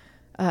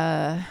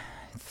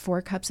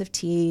 4 cups of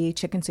tea,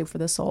 chicken soup for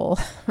the soul.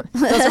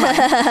 Those are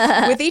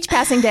mine. With each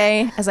passing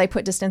day, as I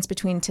put distance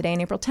between today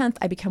and April 10th,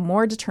 I become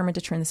more determined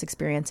to turn this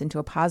experience into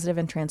a positive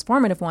and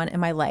transformative one in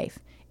my life.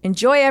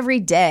 Enjoy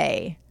every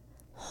day.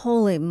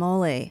 Holy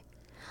moly.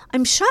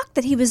 I'm shocked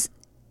that he was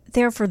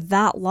there for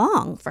that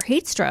long for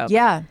heat stroke.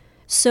 Yeah.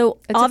 So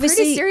it's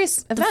obviously, a pretty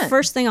serious event. The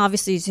first thing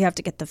obviously is you have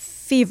to get the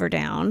fever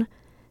down.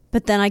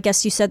 But then I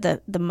guess you said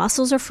that the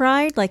muscles are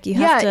fried? Like you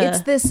have to... Yeah,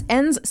 it's this...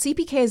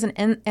 CPK is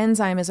an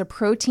enzyme, is a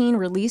protein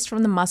released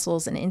from the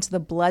muscles and into the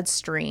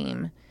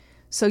bloodstream.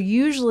 So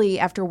usually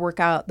after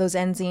workout, those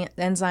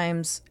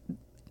enzymes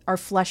are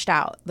flushed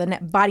out. The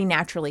body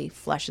naturally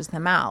flushes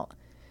them out.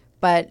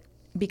 But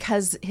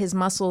because his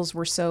muscles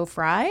were so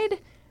fried,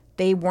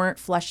 they weren't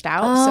flushed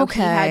out. So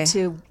he had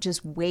to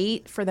just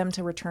wait for them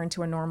to return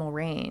to a normal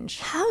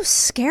range. How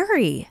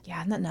scary.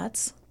 Yeah, isn't that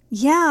nuts?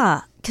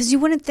 Yeah, because you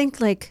wouldn't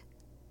think like...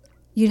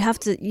 you have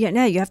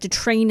to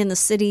train in the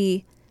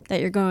city that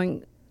you're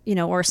going,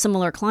 or a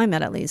similar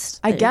climate at least.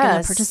 I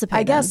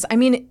guess. I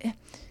mean,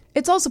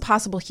 it's also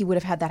possible he would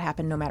have had that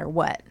happen no matter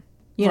what,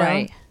 you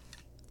know?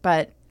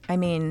 But I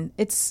mean,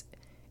 it's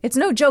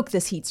no joke,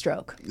 this heat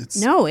stroke.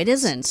 No, it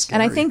isn't.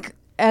 Scary. And I think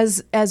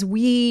as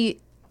we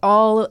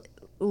all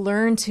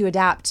learn to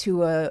adapt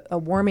to a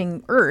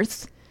warming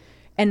Earth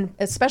And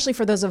especially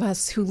for those of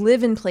us who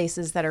live in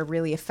places that are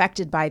really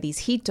affected by these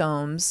heat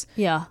domes.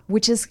 Yeah.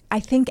 Which is, I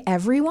think,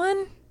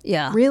 everyone.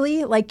 Yeah.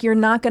 Really? Like, you're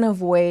not going to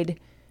avoid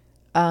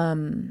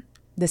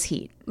this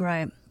heat.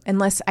 Right.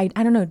 Unless, I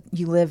don't know,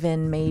 you live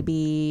in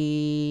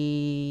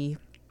maybe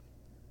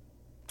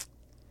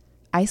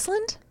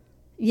Iceland?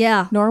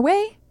 Yeah.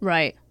 Norway?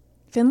 Right.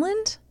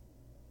 Finland?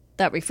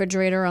 That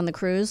refrigerator on the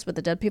cruise with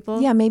the dead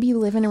people? Yeah, maybe you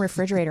live in a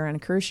refrigerator on a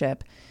cruise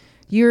ship.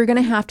 You're going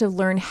to have to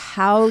learn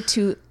how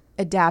to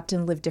adapt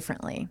and live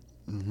differently.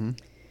 Mm-hmm.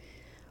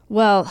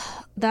 Well,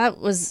 that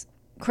was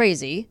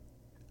crazy.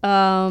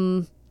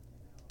 It's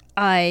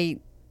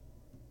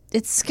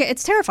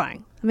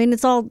terrifying. I mean,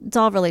 it's all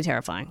really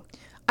terrifying.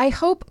 I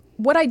hope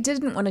what I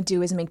didn't want to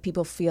do is make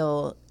people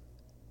feel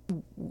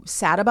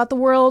sad about the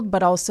world,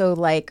 but also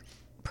like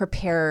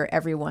prepare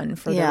everyone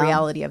for the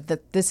reality of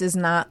that. This is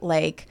not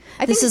like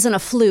this isn't a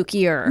fluke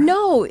year.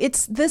 No,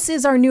 this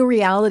is our new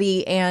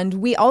reality, and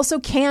we also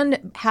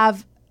can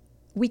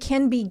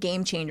be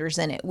game changers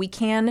in it. We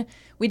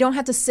don't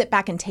have to sit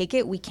back and take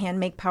it. We can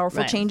make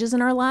powerful changes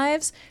in our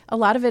lives. A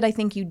lot of it, I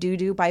think, you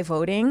do by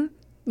voting.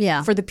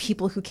 Yeah. For the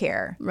people who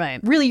care. Right.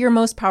 Really, your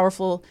most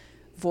powerful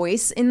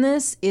voice in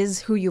this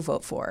is who you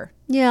vote for.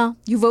 Yeah.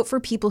 You vote for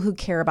people who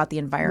care about the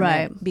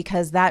environment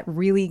because that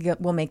really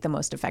will make the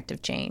most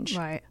effective change.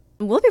 Right.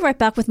 We'll be right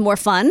back with more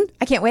fun.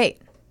 I can't wait.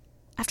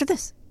 After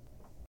this.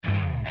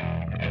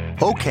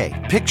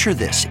 Okay, picture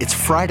this. It's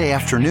Friday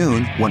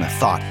afternoon when a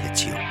thought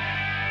hits you.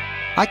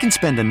 I can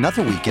spend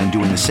another weekend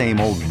doing the same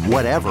old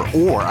whatever,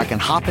 or I can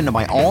hop into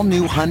my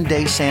all-new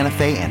Hyundai Santa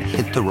Fe and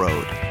hit the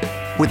road.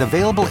 With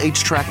available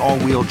H-Track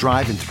all-wheel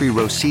drive and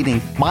 3-row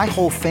seating, my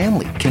whole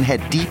family can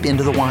head deep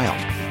into the wild.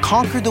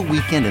 Conquer the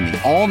weekend in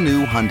the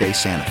all-new Hyundai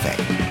Santa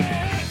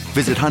Fe.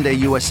 Visit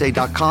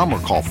HyundaiUSA.com or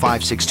call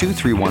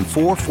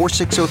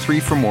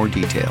 562-314-4603 for more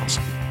details.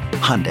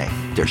 Hyundai,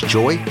 there's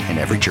joy in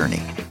every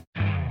journey.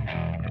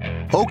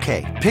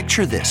 Okay,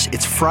 picture this.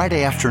 It's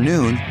Friday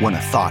afternoon when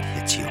a thought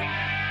hits you.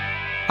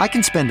 I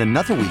can spend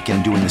another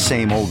weekend doing the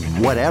same old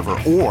whatever,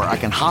 or I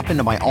can hop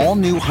into my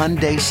all-new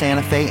Hyundai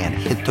Santa Fe and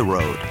hit the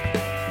road.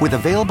 With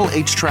available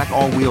H-Track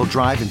all-wheel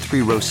drive and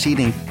 3-row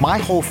seating, my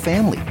whole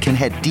family can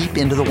head deep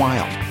into the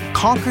wild.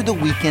 Conquer the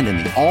weekend in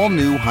the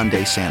all-new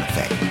Hyundai Santa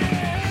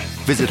Fe.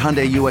 Visit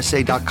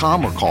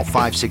HyundaiUSA.com or call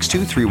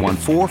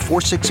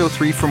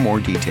 562-314-4603 for more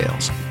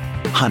details.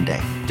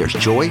 Hyundai, there's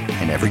joy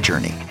in every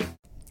journey.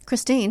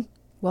 Christine.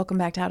 Welcome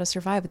back to How to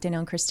Survive with Danielle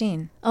and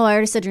Christine. Oh, I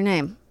already said your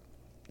name.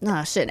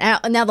 Oh, shit.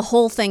 Now the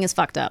whole thing is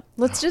fucked up.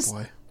 Let's let's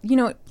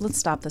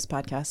stop this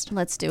podcast.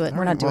 Let's do it.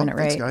 We're not doing it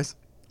right. Thanks, guys.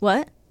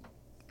 What?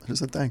 I just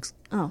said thanks.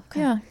 Oh,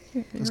 okay. Yeah.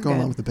 Let's go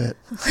along with the bit.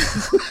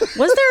 Was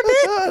there a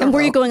bit? And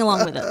were you going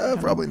along with it?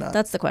 Probably not.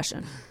 That's the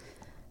question.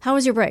 How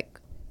was your break?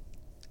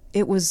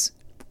 It was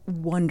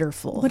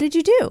wonderful. What did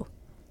you do?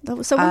 That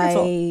was so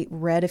wonderful. I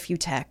read a few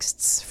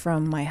texts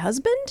from my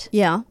husband.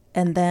 Yeah.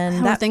 And then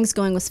How are things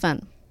going with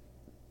Sven?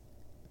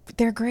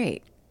 They're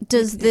great.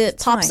 Does the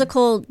It's fine.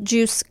 popsicle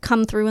juice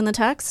come through in the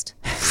text?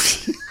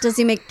 Does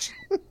he make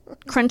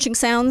crunching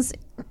sounds?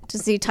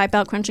 Does he type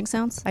out crunching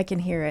sounds? I can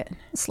hear it.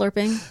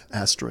 Slurping?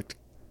 Asterisk.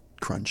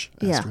 Crunch.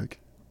 Yeah. Asterisk.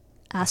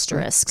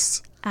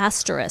 Asterisks.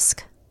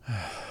 Asterisk.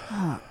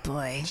 Oh,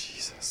 boy.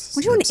 Jesus.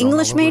 Were you an It's all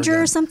English over major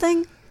again. or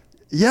something?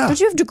 Yeah. Don't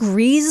you have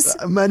degrees?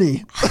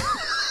 Many.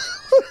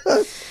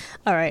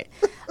 All right.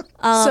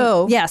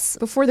 So, yes.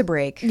 before the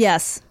break,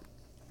 Yes.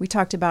 we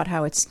talked about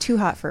how it's too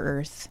hot for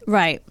Earth.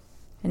 Right.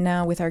 And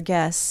now with our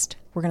guest,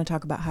 we're going to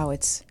talk about how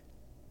it's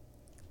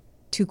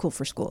too cool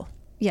for school.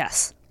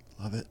 Yes.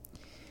 Love it.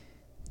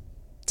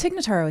 Tig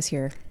Notaro is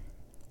here.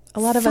 A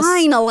lot of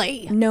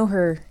Finally. us know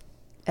her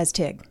as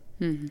Tig.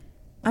 Mm-hmm.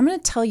 I'm going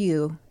to tell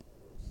you,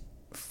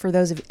 for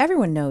those of you,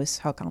 everyone knows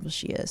how accomplished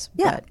she is.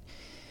 Yeah. But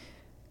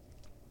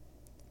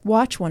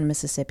watch One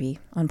Mississippi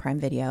on Prime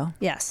Video. It's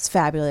Yes.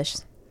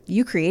 fabulous.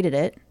 You created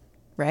it,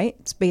 right?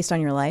 It's based on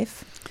your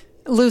life.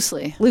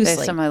 Loosely.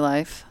 Based on my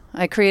life.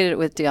 I created it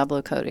with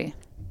Diablo Cody.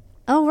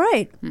 Oh,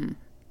 right.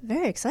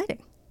 Very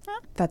exciting.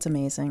 That's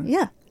amazing.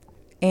 Yeah.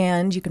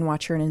 And you can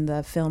watch her in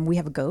the film We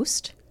Have a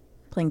Ghost,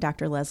 playing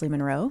Dr. Leslie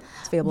Monroe.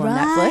 It's available on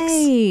Netflix.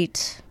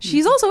 Right.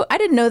 She's also, I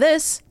didn't know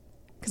this,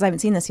 because I haven't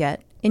seen this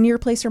yet, in Your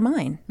Place or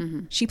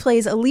Mine. She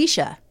plays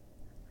Alicia.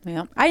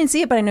 Yeah. I didn't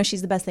see it, but I know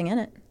she's the best thing in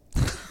it.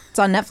 It's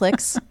on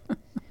Netflix.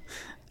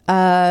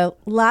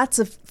 Lots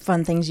of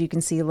fun things you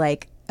can see,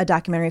 like a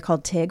documentary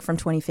called Tig from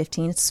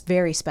 2015. It's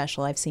very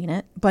special. I've seen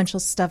it. A bunch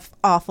of stuff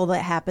awful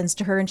that happens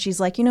to her, and she's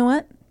like, you know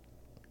what?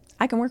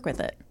 I can work with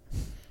it.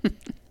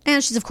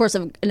 And she's, of course,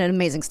 an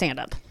amazing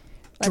stand-up.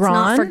 Let's Drawn.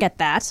 not forget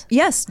that.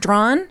 Yes,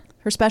 Drawn,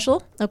 her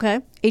special, Okay.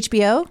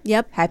 HBO.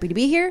 Yep. Happy to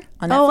be here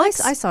on Oh,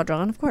 Netflix. I saw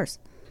Drawn, of course.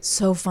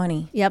 So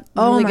funny. Yep.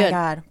 Oh really my good.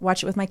 God.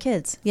 Watch it with my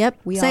kids. Yep.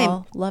 We Same.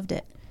 all loved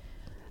it.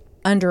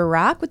 Under a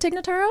Rock with Tig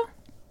Notaro,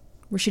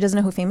 where she doesn't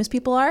know who famous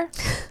people are.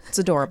 It's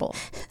adorable.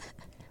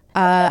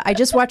 I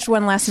just watched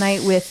one last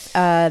night with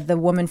the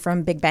woman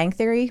from Big Bang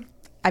Theory.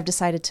 I've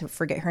decided to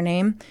forget her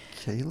name.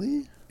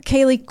 Kaylee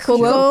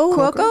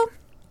Cuoco.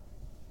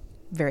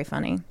 Very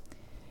funny.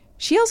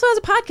 She also has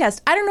a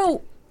podcast. I don't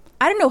know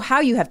I don't know how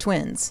you have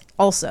twins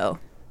also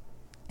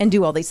and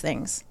do all these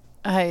things.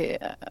 Did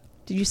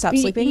you stop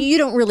sleeping? You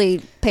don't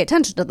really pay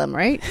attention to them,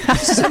 right?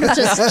 She's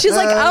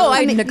like,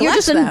 I neglect you're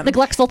just them. a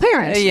neglectful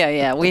parent.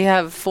 Yeah. We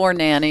have 4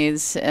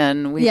 nannies,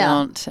 and we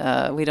don't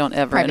ever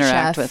Private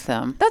interact chef. with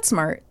them. That's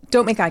smart.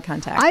 Don't make eye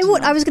contact.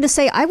 I was going to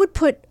say I would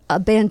put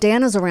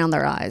bandanas around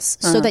their eyes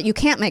so that you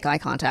can't make eye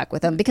contact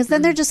with them, because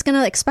then they're just going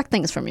to expect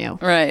things from you.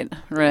 Right.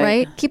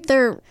 Keep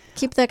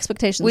the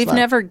expectations We've low.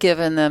 never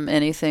given them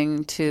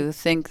anything to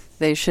think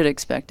they should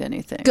expect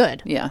anything.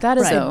 Good. Yeah. That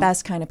is the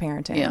best kind of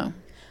parenting. Yeah.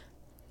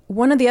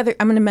 One of the other,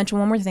 I'm going to mention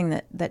one more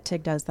thing that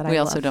Tig does that I love. We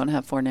also don't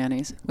have 4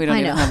 nannies. We don't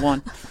even have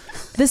one.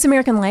 This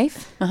American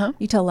Life.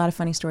 You tell a lot of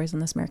funny stories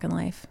on This American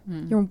Life.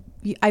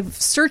 I've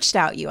searched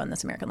out you on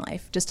This American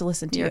Life just to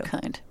listen to you. You're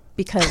kind.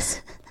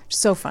 Because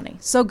so funny,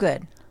 so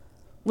good.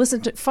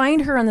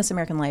 Find her on This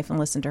American Life and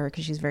listen to her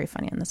because she's very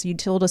funny on this. You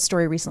told a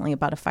story recently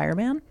about a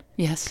fireman.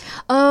 Yes.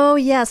 Oh,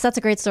 yes. That's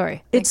a great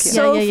story. It's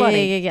so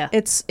funny. Yeah.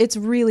 It's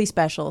really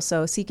special.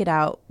 So seek it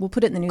out. We'll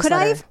put it in the newsletter.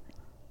 Could I have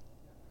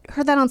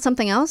heard that on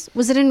something else?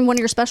 Was it in one of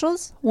your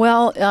specials?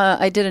 Well,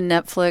 I did a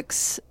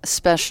Netflix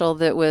special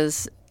that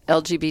was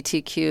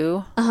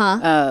LGBTQ.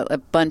 A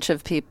bunch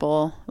of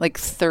people, like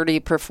 30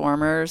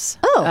 performers.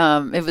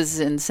 Oh. It was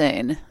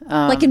insane.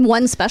 Like in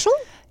one special?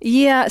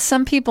 Yeah,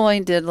 some people I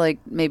did like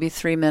maybe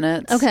 3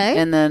 minutes. Okay.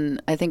 And then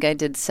I think I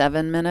did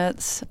 7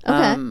 minutes.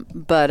 Okay.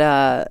 But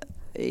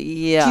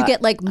yeah. Do you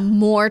get like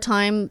more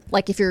time,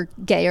 like if you're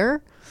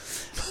gayer?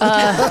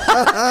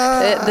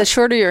 The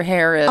shorter your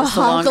hair is, the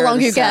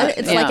longer you set. get.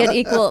 It's like an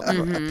equal,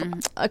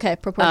 okay,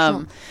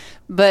 proportional.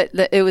 But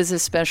it was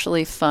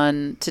especially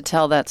fun to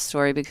tell that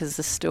story because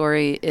the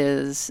story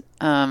is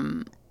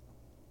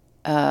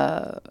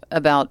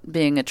about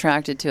being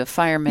attracted to a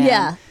fireman.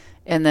 Yeah.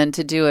 And then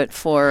to do it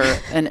for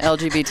an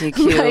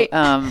LGBTQ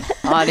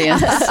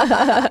audience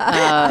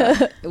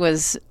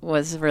was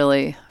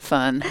really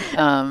fun.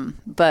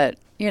 But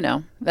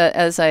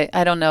as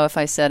I don't know if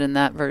I said in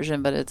that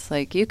version, but it's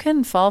like you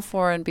can fall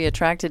for and be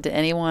attracted to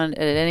anyone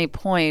at any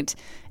point,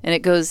 and it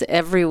goes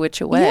every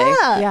which way.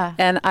 Yeah.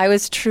 And I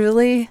was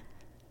truly,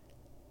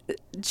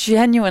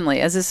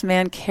 genuinely, as this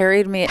man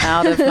carried me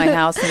out of my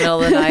house in the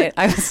middle of the night,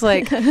 I was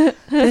like,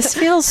 this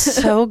feels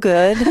so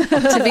good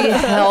to be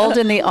held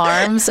in the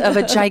arms of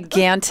a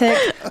gigantic,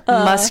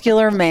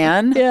 muscular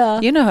man. Yeah.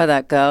 You know how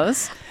that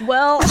goes.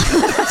 Well, do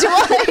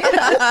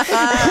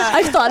I?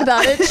 I've thought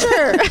about it,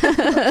 sure.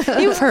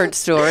 You've heard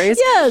stories.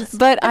 Yes.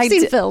 But I've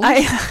seen films.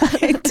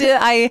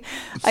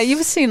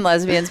 You've seen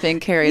lesbians being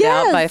carried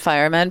out by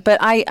firemen, but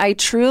I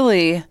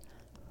truly...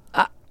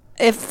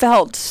 it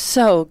felt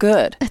so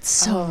good. It's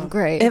so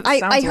great. It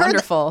sounds I heard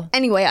wonderful.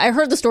 Anyway, I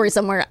heard the story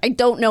somewhere. I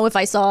don't know if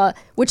I saw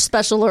which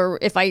special or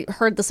if I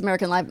heard This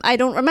American Life. I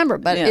don't remember,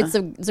 but it's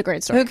a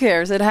great story. Who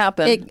cares? It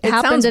happened. It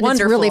happened sounds and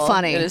wonderful. it's really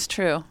funny. It is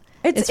true.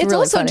 It's really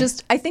also funny.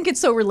 just, I think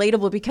it's so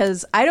relatable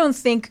because I don't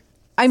know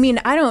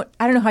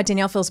how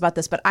Danielle feels about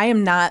this, but I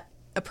am not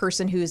a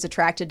person who's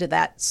attracted to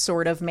that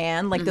sort of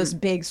man, like those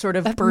big sort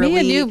of burly. Me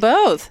and you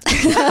both.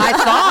 I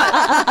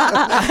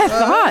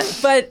thought.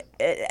 But,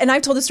 and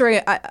I've told the story,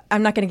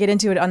 I'm not going to get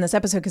into it on this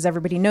episode because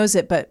everybody knows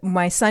it, but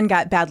my son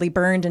got badly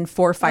burned and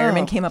 4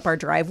 firemen came up our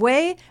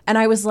driveway. And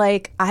I was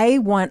like, I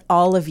want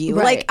all of you.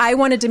 Right. Like, I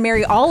wanted to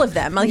marry all of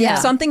them. Like,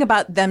 something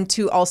about them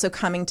too also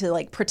coming to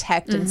like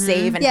protect and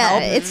save and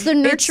help. It's the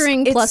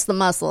nurturing plus the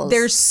muscles.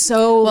 They're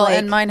so Well, like,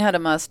 and mine had a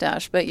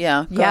mustache, but go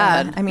yeah,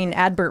 ahead. I mean,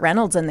 add Burt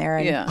Reynolds in there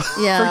and Yeah.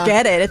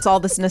 forget it. It's all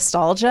this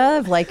nostalgia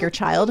of like your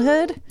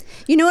childhood.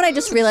 You know what I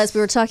just realized? We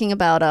were talking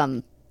about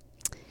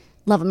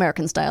Love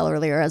American Style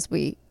earlier, as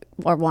we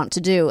are wont to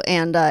do,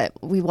 and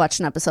we watched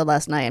an episode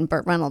last night, and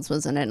Burt Reynolds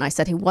was in it, and I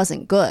said he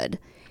wasn't good.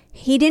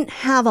 He didn't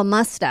have a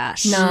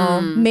mustache.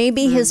 No.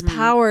 Maybe his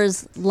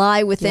powers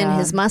lie within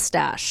his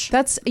mustache.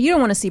 You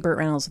don't want to see Burt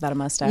Reynolds without a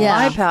mustache. Yeah.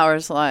 My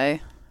powers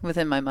lie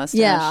within my mustache.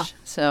 Yeah.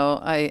 So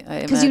I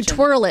Because you imagine-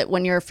 twirl it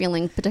when you're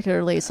feeling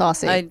particularly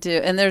saucy. I do,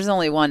 and there's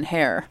only one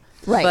hair.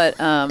 Right.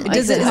 But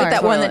Is it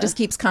that one that just just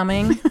keeps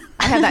coming?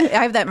 I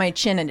have that in my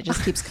chin and it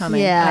just keeps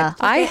coming. Yeah.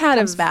 I had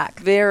a comes back.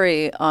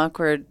 very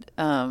awkward,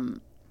 out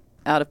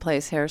of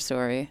place hair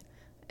story.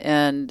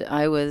 And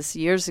I was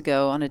years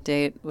ago on a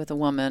date with a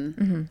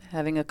woman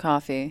having a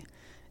coffee.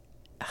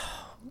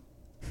 Oh,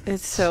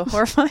 it's so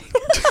horrifying.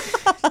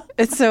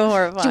 It's so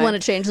horrifying. Do you want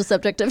to change the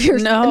subject of your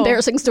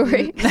embarrassing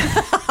story?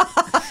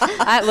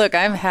 Look,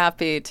 I'm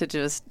happy to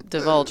just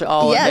divulge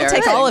all Yeah,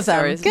 embarrassing take all of them.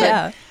 stories. Good. but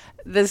Yeah.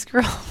 This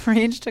girl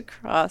reached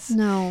across.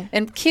 No.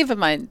 And keep in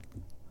mind,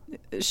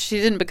 she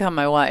didn't become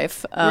my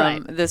wife.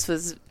 Right. This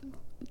was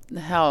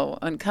how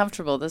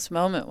uncomfortable this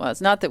moment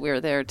was. Not that we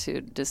were there to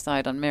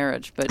decide on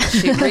marriage, but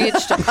she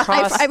reached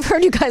across. I've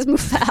heard you guys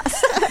move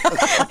fast.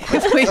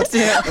 We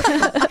do.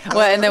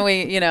 Well, and then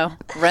we,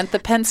 rent the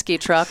Penske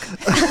truck.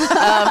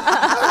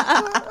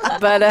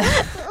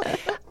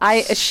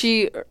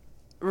 She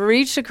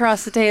reached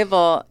across the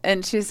table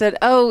and she said,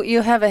 "Oh,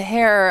 you have a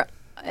hair."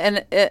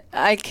 And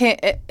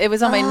it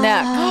was on my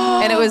neck,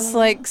 and it was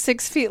like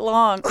 6 feet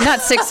long.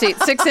 Not 6 feet,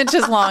 6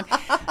 inches long.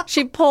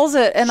 She pulls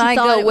it, and I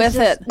go with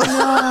it.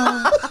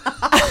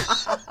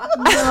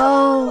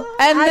 No.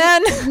 And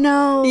then,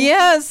 no.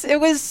 Yes,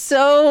 it was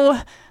so.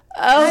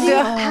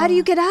 How do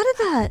you get out of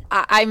that?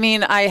 I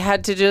mean, I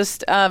had to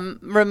just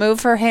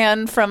remove her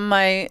hand from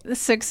my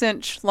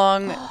 6-inch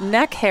long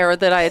neck hair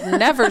that I had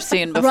never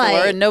seen before,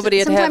 Right. and nobody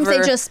had Sometimes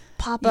ever. they just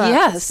pop up.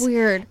 Yes, It's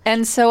weird.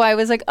 And so I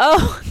was like,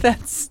 "Oh,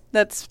 that's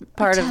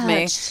part of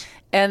me." Attached.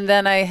 And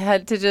then I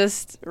had to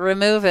just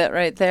remove it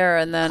right there,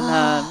 and then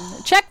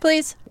check,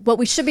 please. What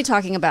we should be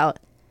talking about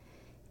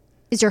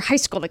is your high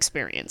school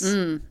experience.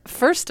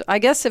 First, I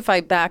guess if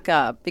I back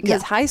up,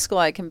 because Yeah. high school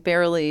I can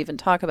barely even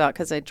talk about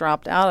because I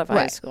dropped out of high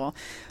Right. school.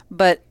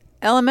 But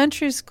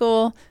elementary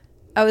school,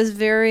 I was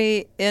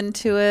very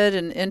into it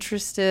and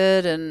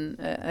interested and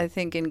I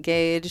think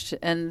engaged.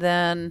 And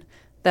then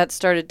that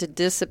started to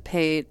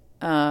dissipate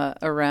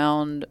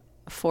around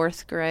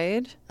 4th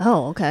grade,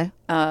 Oh, okay.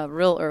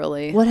 real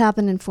early. What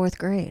happened in 4th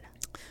grade?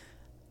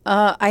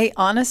 I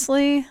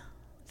honestly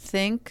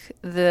think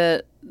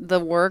that the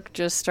work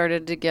just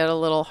started to get a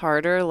little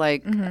harder,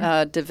 like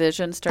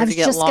division started to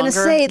get longer. I was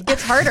just going to say, It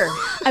gets harder.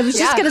 I was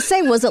just going to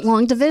say, was it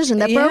long division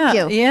that broke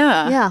you?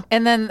 Yeah. Yeah.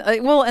 And then,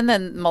 and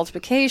then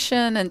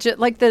multiplication and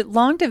like the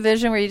long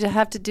division where you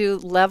have to do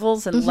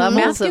levels and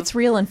levels Math of gets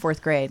real in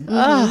 4th grade.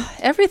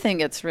 everything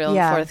gets real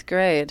Yeah. in 4th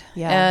grade.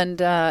 Yeah. And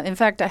in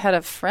fact, I had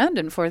a friend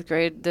in 4th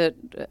grade that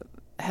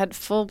had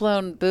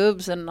full-blown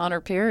boobs and on her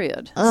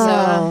period.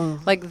 So,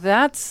 like,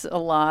 that's a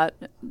lot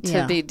to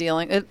Yeah. be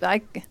dealing.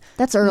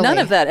 That's early. None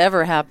of that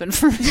ever happened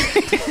for me.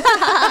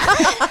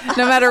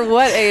 No matter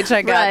what age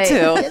I got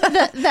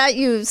to. that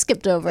you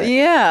skipped over.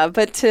 Yeah,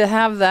 but to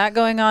have that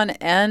going on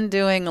and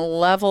doing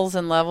levels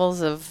and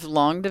levels of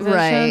long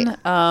division,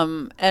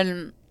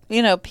 and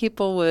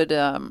people would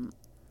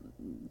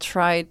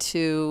try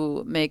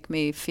to make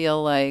me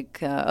feel like,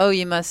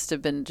 you must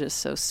have been just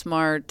so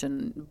smart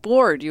and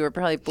bored. You were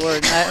probably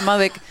bored. I'm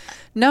like,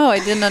 no, I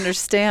didn't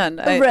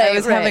understand. I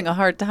was having a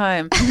hard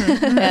time,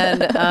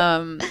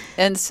 and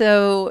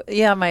so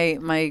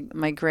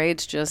my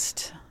grades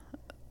just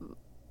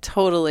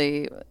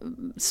totally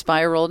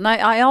spiraled. And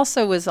I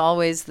also was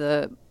always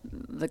the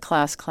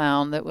class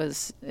clown that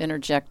was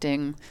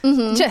interjecting,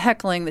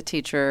 heckling the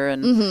teacher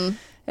and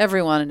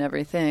everyone and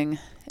everything.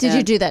 Did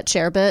you do that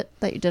chair bit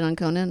that you did on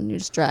Conan? You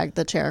just dragged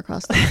the chair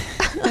across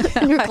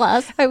in your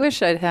class? I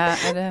wish I'd had.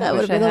 That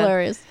would have been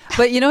hilarious.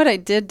 But you know what I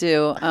did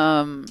do?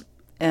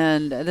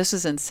 And this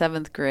was in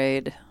 7th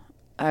grade.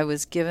 I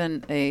was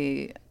given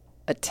a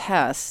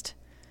test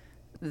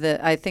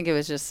that I think it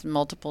was just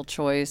multiple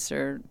choice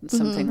or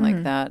something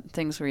like that,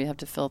 things where you have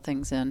to fill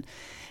things in.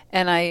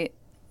 And I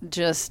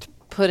just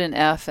put an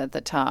F at the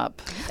top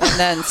and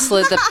then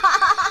slid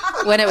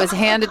when it was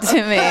handed to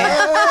me,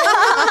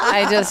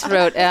 I just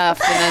wrote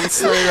F and then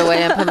slid it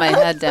away and put my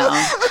head down.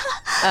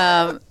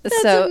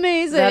 That's so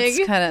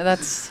amazing.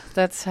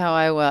 That's how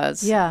I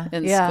was in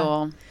yeah.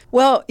 school.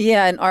 Well,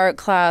 yeah, in art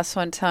class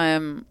one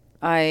time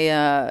they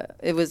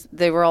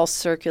were all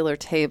circular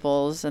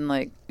tables and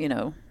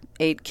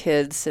 8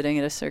 kids sitting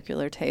at a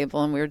circular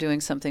table, and we were doing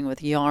something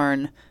with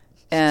yarn.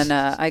 And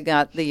I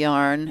got the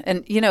yarn.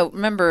 And,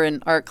 remember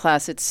in art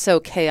class, it's so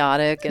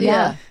chaotic.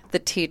 And the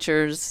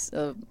teachers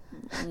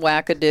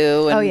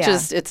wackadoo.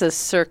 And it's a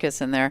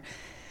circus in there.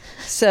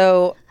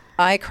 So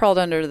I crawled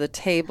under the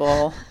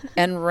table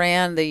and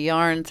ran the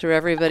yarn through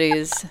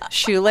everybody's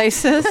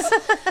shoelaces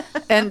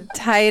and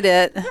tied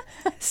it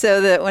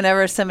so that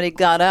whenever somebody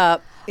got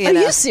up, Are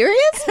you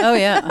serious? Oh,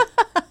 yeah.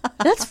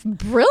 That's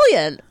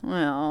brilliant.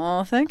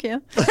 Well, thank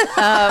you.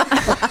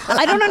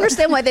 I don't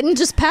understand why they didn't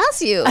just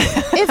pass you.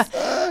 Here's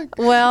your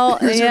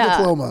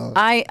diploma.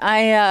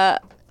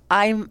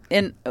 I'm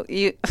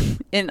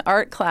in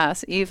art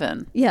class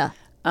even. Yeah.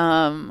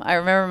 I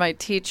remember my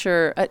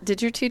teacher.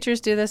 Did your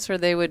teachers do this where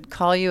they would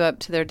call you up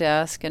to their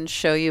desk and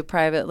show you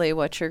privately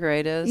what your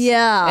grade is?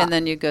 Yeah. And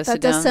then you go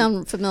sit down. That does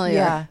sound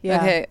familiar.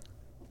 Yeah. Okay.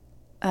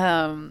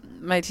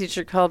 My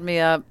teacher called me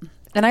up.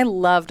 And I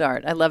loved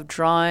art. I loved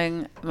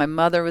drawing. My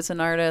mother was an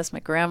artist. My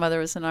grandmother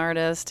was an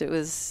artist.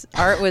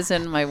 Art was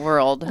in my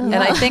world. And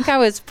I think I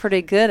was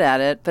pretty good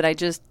at it, but I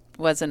just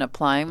wasn't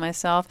applying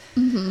myself.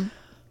 Mm-hmm.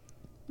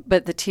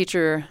 But the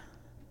teacher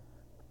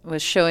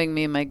was showing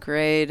me my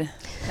grade,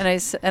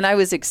 and I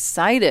was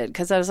excited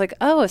because I was like,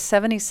 "Oh, a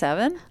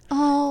 77?"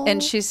 Oh.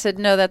 And she said,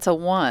 "No, that's a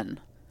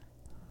 1."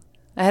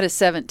 I had a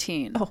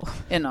 17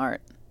 in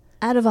art.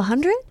 Out of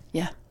 100?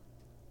 Yeah.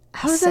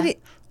 How is that?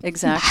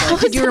 Exactly.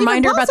 Did you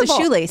remind her about the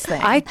shoelace thing?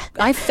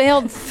 I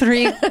failed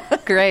 3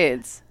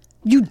 grades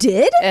You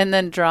did? and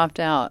then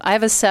dropped out. I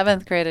have a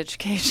 7th grade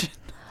education.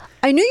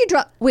 I knew you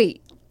dropped.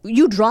 Wait,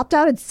 you dropped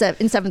out in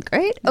 7th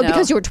grade? Oh, No.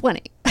 because you were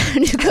 20.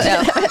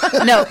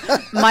 No,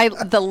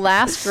 the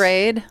last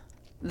grade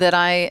that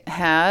I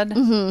had.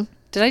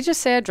 Did I just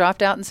say I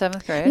dropped out in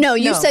 7th grade? No,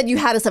 you said you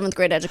had a 7th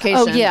grade education.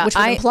 Oh yeah, which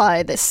would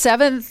imply that.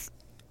 7th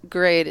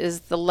grade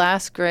is the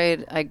last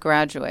grade I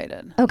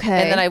graduated.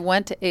 Okay. And then I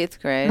went to 8th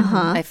grade.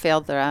 I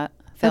failed that.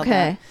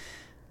 Okay.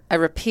 I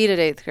repeated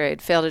 8th grade,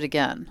 failed it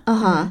again.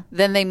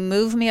 Then they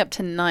moved me up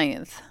to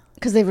 9th.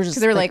 Because they were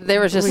just like, they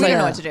were just we like, don't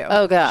know what to do.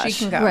 Oh gosh, She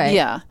can go. Right.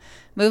 Yeah,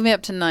 moved me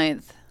up to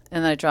 9th,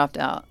 and then I dropped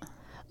out.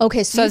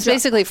 Okay, So it's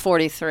basically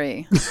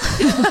 43.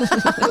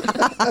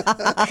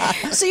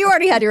 So you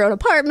already had your own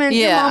apartment.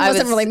 Yeah, your mom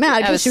wasn't really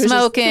mad. I was she was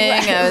smoking.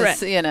 Just, I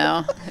was, you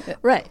know,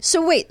 right.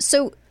 So wait,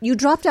 so you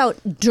dropped out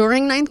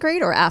during 9th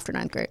grade or after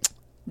 9th grade?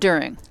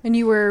 during. And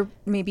you were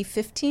maybe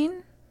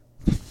 15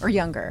 or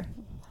younger.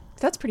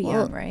 That's pretty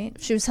young, right?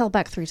 She was held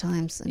back 3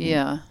 times.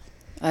 Yeah,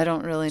 I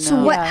don't really know.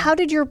 So what? How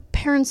did your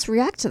parents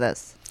react to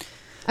this?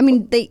 I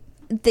mean, I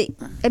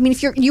mean,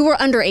 if you were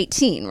under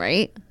 18,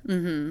 right?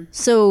 Mm-hmm.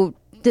 So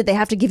did they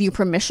have to give you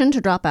permission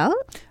to drop out?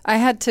 I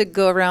had to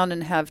go around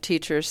and have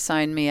teachers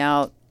sign me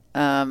out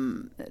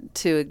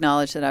to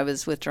acknowledge that I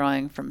was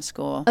withdrawing from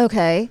school.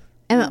 Okay.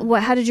 And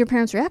how did your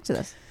parents react to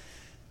this?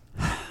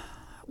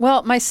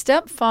 Well, my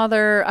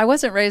stepfather, I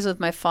wasn't raised with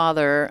my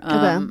father.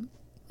 Okay.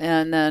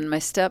 And then my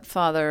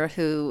stepfather,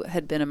 who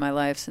had been in my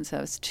life since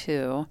I was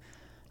 2,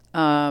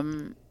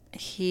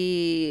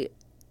 he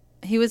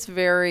was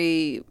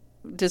very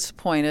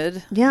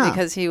disappointed. Yeah.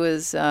 Because he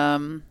was,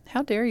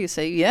 how dare you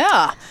say,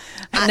 yeah.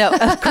 No,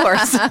 of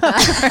course.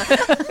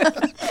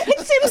 It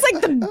seems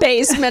like the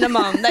base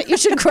minimum that you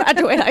should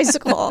graduate high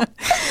school.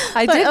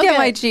 I did get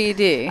my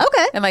GED.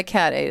 Okay. And my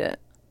cat ate it.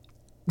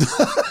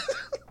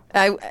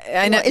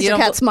 I know. Is your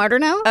cat smarter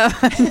now?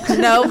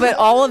 No, but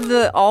all of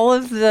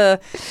the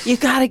you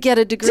got to get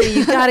a degree,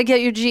 you got to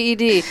get your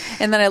GED,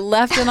 and then I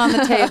left it on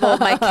the table.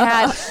 My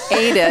cat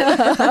ate it,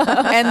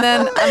 and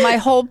then my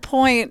whole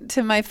point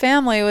to my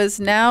family was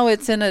now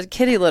it's in a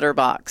kitty litter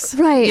box,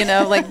 Right? You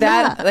know, like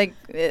that. Yeah. Like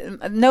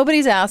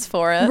nobody's asked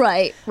for it,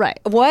 Right.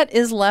 What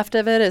is left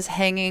of it is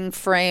hanging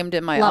framed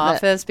in my Love it.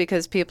 office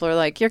because people are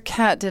like, your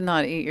cat did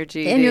not eat your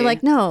GED, And you're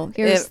like, no,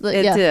 it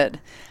did.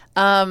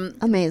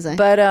 Amazing.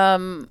 But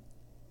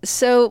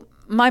so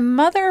my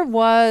mother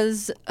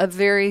was a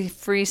very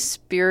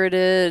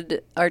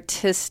free-spirited,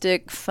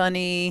 artistic,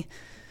 funny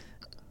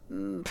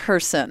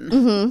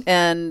person,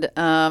 and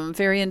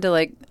very into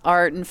like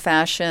art and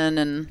fashion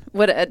and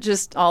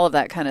just all of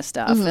that kind of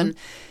stuff. And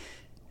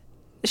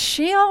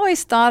she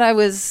always thought I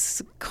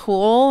was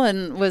cool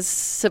and was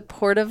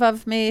supportive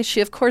of me.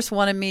 She, of course,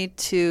 wanted me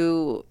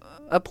to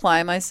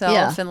apply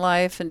myself in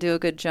life and do a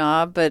good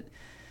job, but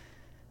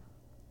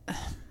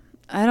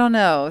I don't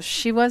know.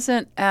 She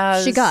wasn't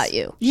as... She got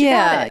you.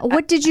 Yeah.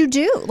 What did you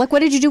do? Like, what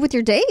did you do with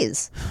your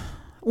days?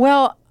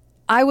 Well,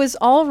 I was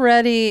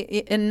already...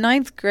 In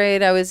 9th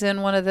grade, I was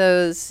in one of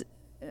those...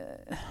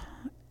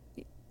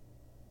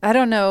 I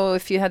don't know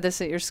if you had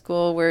this at your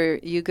school where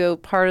you go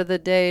part of the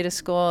day to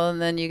school and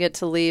then you get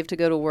to leave to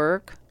go to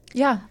work.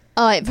 Yeah.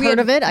 I've heard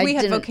of it. We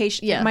had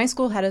vocation. Yeah. My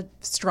school had a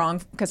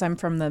strong, because I'm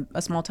from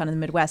a small town in the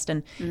Midwest,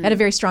 and had a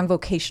very strong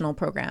vocational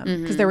program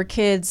because there were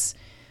kids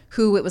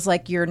who it was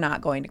like, you're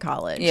not going to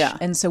college. Yeah.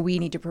 And so we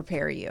need to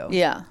prepare you.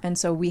 Yeah. And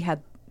so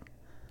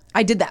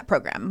I did that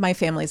program. My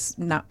family's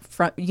not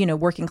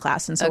working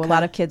class. And so a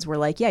lot of kids were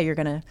like, yeah, you're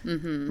going to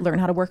learn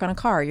how to work on a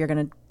car. You're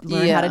going to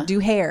learn how to do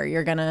hair.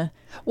 You're going to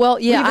go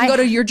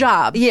to your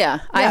job. Yeah,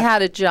 I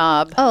had a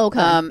job. Oh,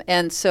 okay.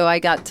 And so I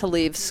got to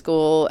leave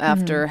school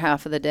after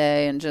half of the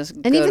day and just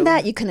And even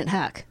that you couldn't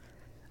hack.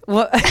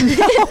 Well, Not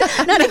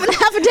even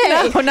half a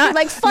day. No, not You're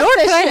like, fuck nor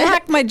this could I shit.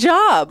 hack my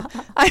job.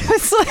 I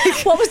was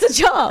like, What was the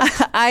job?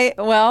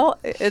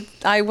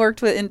 I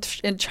worked in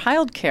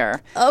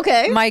childcare.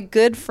 Okay. My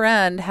good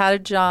friend had a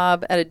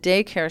job at a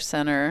daycare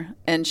center,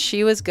 and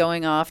she was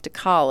going off to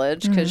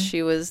college because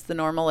she was the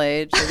normal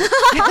age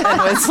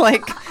and was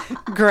like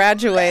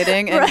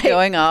graduating and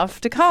going off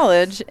to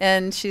college.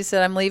 And she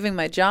said, I'm leaving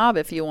my job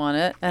if you want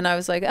it. And I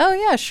was like, oh,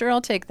 yeah, sure,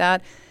 I'll take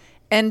that.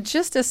 And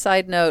just a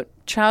side note,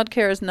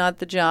 childcare is not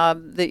the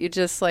job that you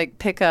just like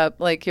pick up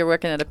like you're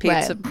working at a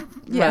pizza,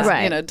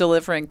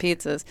 delivering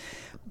pizzas.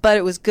 But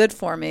it was good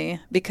for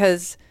me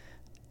because,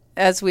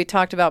 as we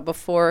talked about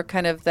before,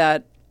 kind of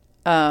that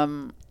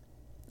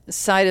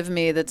side of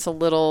me that's a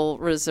little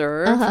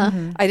reserved.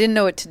 I didn't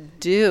know what to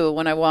do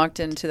when I walked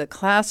into the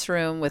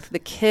classroom with the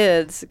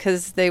kids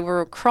because they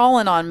were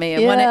crawling on me.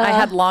 And when I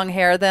had long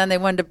hair then, they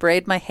wanted to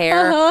braid my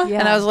hair.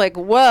 And I was like,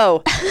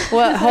 whoa,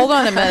 hold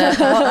on a minute.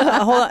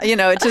 Hold on.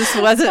 It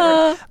just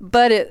wasn't.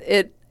 But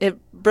it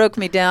broke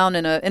me down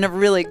in a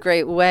really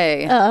great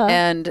way.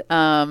 And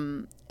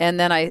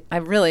then I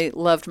really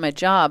loved my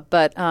job,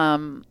 but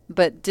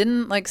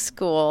didn't like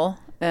school.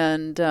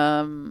 And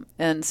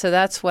so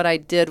that's what I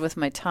did with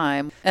my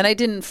time. And I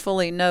didn't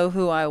fully know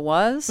who I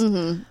was.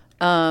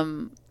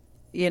 I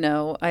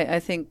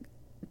think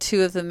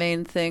 2 of the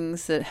main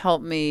things that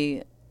helped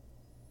me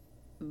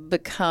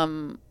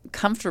become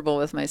comfortable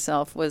with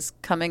myself was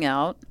coming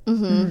out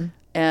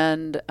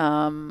and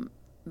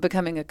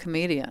becoming a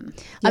comedian.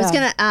 I was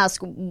going to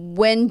ask,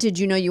 when did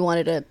you know you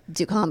wanted to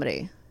do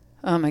comedy?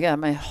 Oh my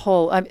God,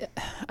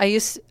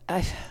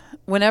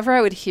 whenever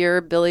I would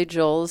hear Billy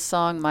Joel's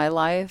song, My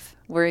Life,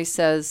 where he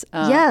says...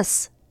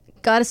 yes,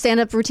 got a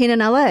stand-up routine in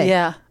L.A.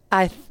 Yeah,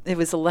 it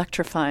was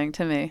electrifying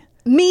to me.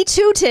 Me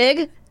too,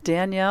 Tig.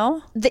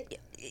 Danielle?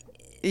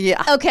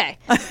 Yeah. Okay.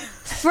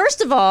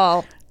 First of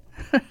all,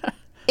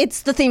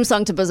 It's the theme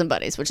song to Bosom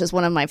Buddies, which is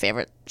one of my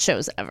favorite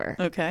shows ever.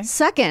 Okay.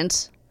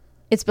 Second,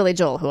 it's Billy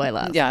Joel, who I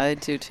love. Yeah, I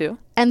do too.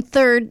 And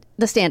third,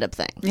 the stand-up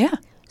thing. Yeah.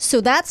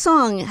 So that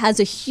song has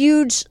a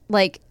huge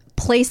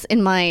place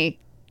in my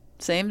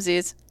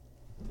Samesies.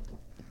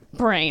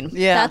 brain.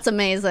 Yeah. That's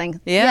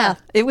amazing. Yeah.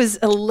 It was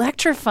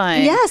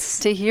electrifying. Yes.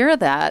 To hear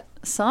that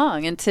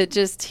song and to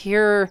just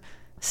hear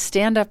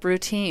stand-up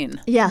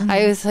routine. Yeah.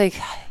 I was like,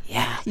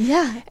 yeah.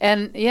 Yeah.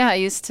 And yeah,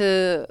 I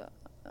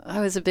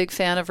was a big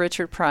fan of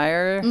Richard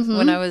Pryor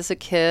when I was a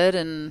kid,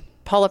 and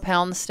Paula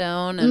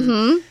Poundstone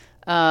and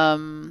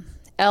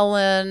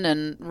Ellen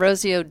and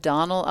Rosie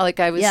O'Donnell. Like,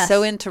 I was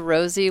so into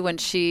Rosie when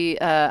she,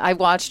 I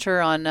watched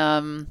her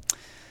on,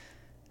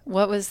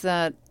 what was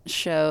that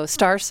show?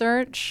 Star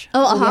Search?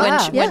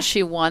 Oh, when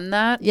she won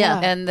that.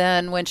 Yeah. And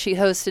then when she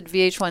hosted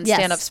VH1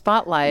 Stand Up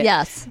Spotlight.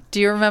 Yes. Do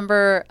you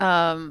remember,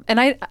 and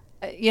I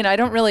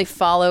don't really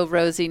follow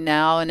Rosie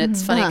now, and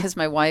it's funny because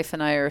my wife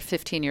and I are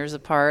 15 years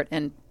apart,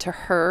 and to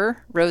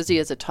her, Rosie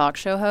is a talk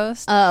show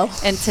host. Oh.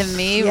 And to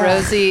me,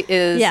 Rosie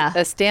is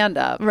a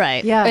stand-up.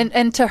 Right. Yeah.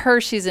 And to her,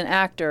 she's an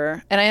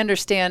actor, and I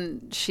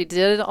understand she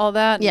did all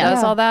that and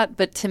does all that,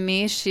 but to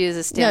me, she is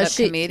a stand-up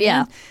comedian.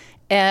 Yeah.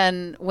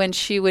 And when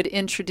she would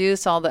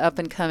introduce all the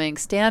up-and-coming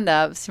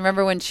stand-ups,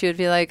 remember when she would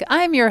be like,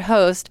 "I'm your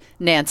host,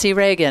 Nancy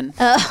Reagan."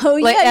 Oh,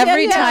 yeah. Like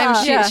every time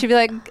Yeah. she'd be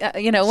like,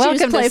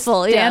 "Welcome to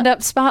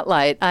Stand-Up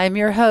Spotlight. I'm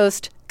your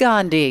host,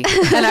 Gandhi."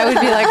 And I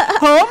would be like,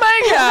 "Oh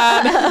my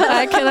God,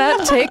 I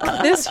cannot take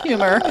this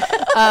humor."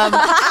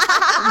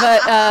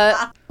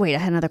 Wait, I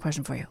had another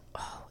question for you.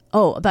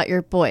 Oh, about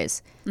your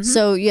boys.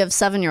 So you have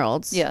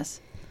 7-year-olds. Yes.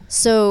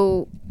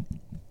 So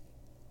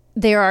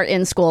they are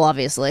in school,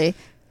 obviously.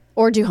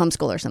 Or do you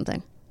homeschool or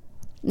something?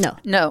 No.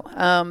 No,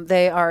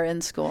 they are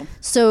in school.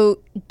 So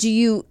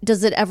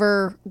does it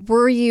ever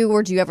worry you,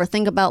 or do you ever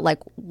think about,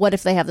 what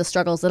if they have the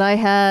struggles that I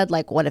had?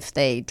 Like, what if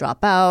they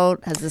drop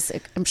out?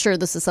 I'm sure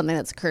this is something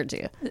that's occurred to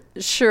you.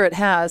 Sure, it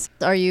has.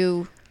 Are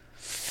you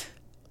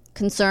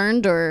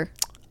concerned, or?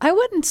 I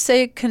wouldn't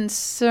say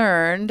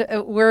concerned.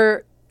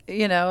 We're,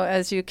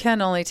 as you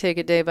can only take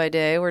it day by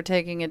day, we're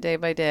taking it day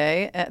by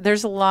day.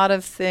 There's a lot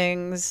of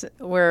things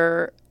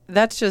where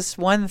that's just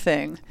one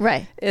thing.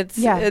 Right. It's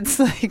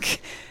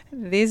like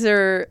these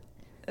are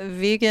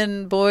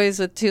vegan boys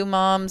with 2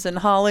 moms in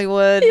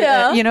Hollywood.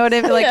 Yeah. You know what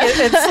I mean? Like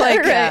it's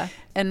like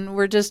and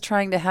we're just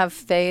trying to have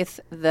faith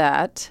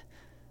that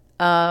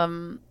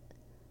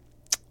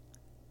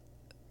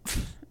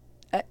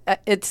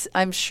it's,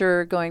 I'm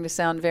sure, going to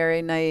sound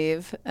very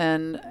naive,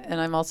 and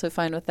I'm also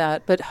fine with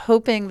that, but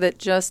hoping that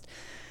just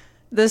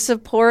the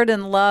support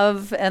and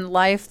love and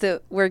life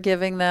that we're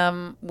giving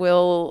them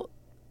will,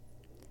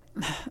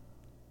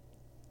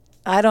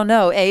 I don't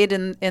know, aid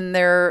in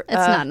their... It's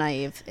not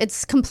naive.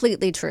 It's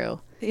completely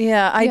true.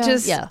 Yeah,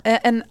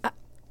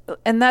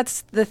 and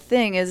that's the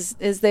thing is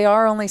they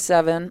are only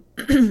 7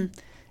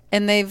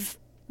 and they've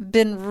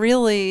been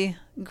really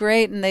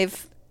great, and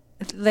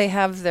they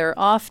have their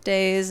off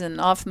days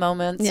and off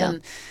moments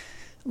and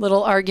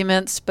little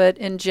arguments, but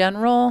in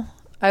general,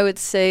 I would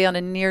say on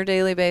a near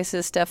daily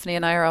basis, Stephanie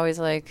and I are always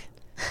like,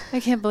 I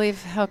can't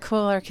believe how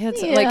cool our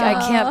kids are. Like,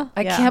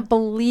 I can't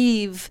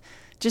believe,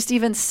 just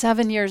even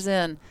 7 years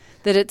in,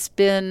 that it's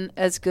been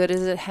as good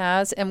as it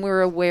has, and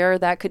we're aware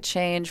that could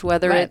change,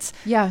 whether it's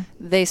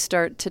they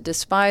start to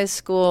despise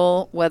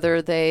school,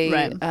 whether they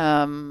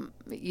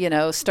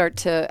start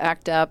to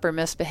act up or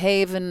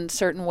misbehave in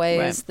certain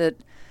ways that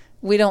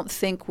we don't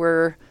think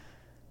we're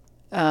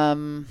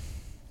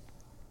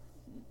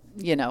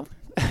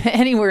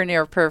anywhere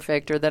near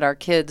perfect, or that our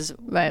kids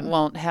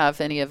won't have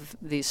any of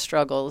these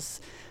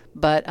struggles,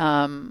 but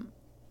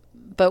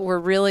we're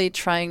really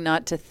trying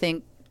not to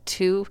think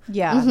too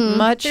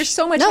much. There's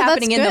so much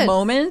happening in the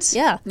moment.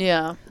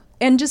 Yeah.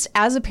 And just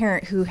as a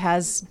parent who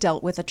has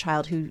dealt with a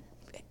child who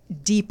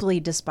deeply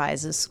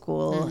despises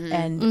school,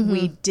 and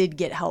we did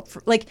get help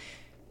for,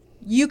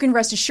 you can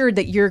rest assured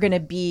that you're going to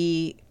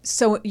be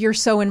you're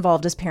so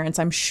involved as parents,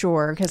 I'm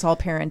sure, because all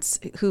parents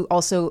who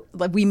also,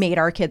 we made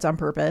our kids on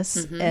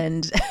purpose,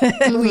 and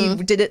we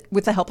did it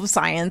with the help of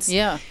science.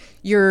 Yeah.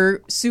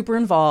 You're super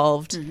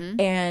involved.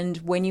 And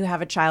when you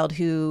have a child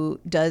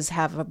who does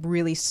have a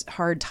really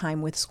hard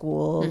time with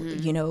school,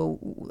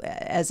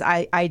 as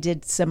I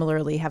did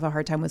similarly have a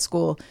hard time with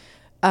school,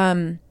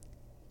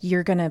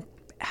 you're going to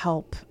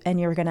help, and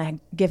you're going to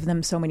give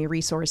them so many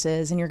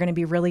resources, and you're going to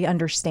be really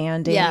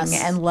understanding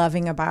and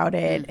loving about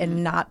it,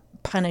 and not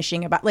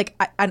punishing about, it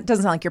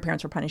doesn't sound like your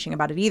parents were punishing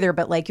about it either,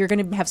 but you're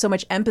going to have so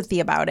much empathy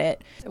about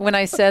it. When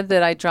I said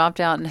that I dropped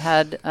out and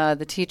had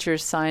the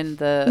teachers sign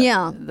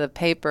the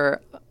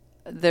paper,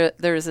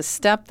 there's a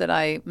step that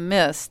I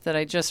missed that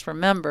I just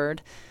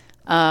remembered.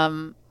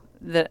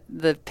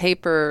 The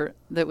paper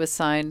that was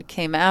signed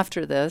came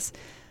after this.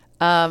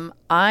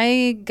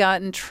 I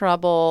got in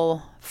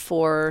trouble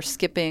for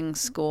skipping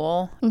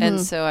school, and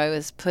so I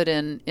was put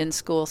in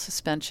school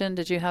suspension.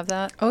 Did you have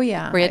that? Oh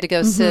yeah, where you had to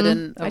go sit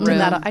in a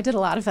room. I did a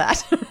lot of that.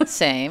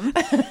 Same.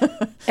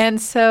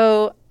 And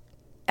so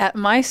at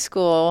my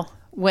school,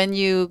 when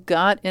you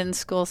got in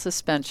school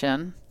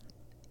suspension,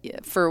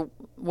 for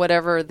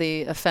whatever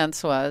the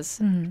offense was,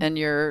 and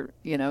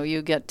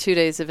you get 2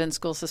 days of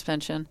in-school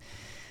suspension.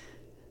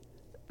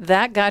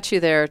 That got you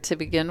there to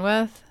begin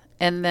with,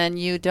 and then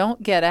you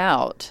don't get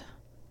out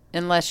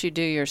unless you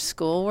do your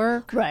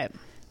schoolwork. Right.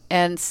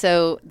 And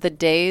so the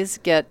days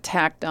get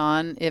tacked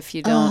on if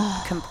you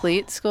don't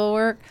complete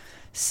schoolwork.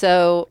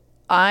 So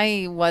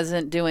I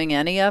wasn't doing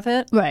any of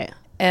it. Right.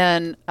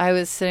 And I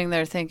was sitting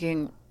there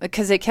thinking,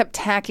 because they kept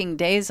tacking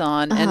days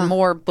on and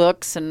more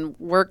books and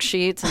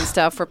worksheets and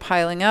stuff were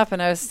piling up.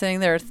 And I was sitting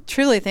there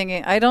truly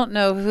thinking, I don't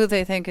know who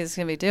they think is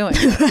going to be doing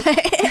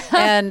it.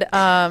 Right.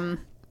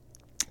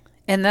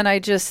 And then I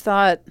just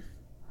thought,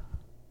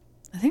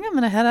 I think I'm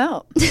going to head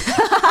out.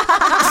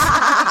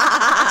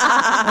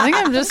 I think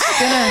I'm just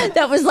going to.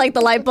 That was like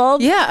the light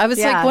bulb? Yeah. I was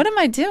like, what am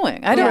I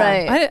doing? I don't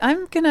Right.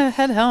 I'm going to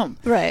head home.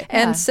 Right.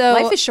 And so.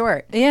 Life is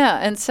short. Yeah.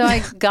 And so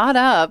I got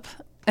up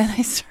and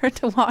I started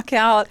to walk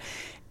out.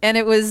 And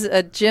it was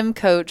a gym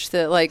coach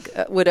that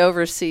would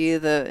oversee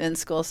the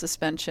in-school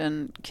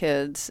suspension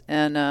kids.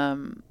 And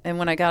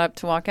when I got up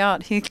to walk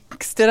out, he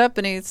stood up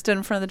and he stood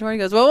in front of the door. He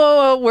goes,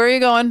 whoa, where are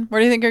you going?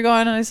 Where do you think you're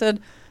going? And I said,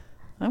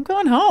 I'm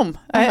going home.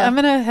 I'm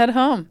going to head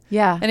home.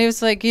 Yeah. And he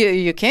was like,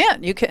 you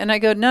can't. You can't. And I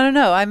go,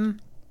 no, I'm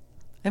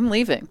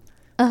leaving.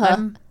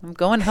 I'm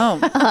going home.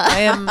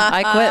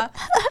 I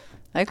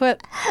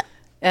quit.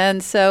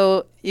 And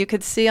so you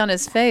could see on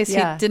his face, he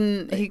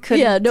couldn't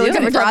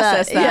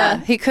process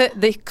that. Yeah.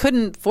 They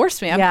couldn't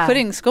force me. I'm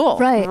quitting school.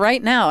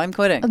 Right now, I'm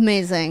quitting.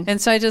 Amazing. And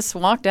so I just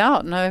walked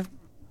out and I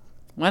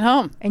went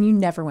home. And you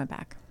never went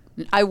back?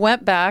 I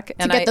went back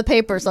and to get the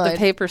paper signed. The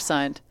paper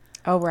signed.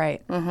 Oh,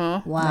 right.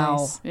 Wow.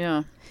 Nice.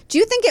 Yeah. Do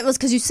you think it was,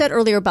 because you said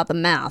earlier about the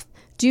math,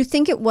 do you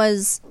think it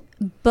was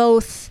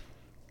both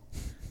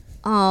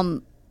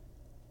in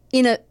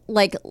a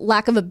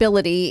lack of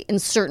ability in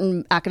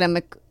certain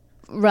academic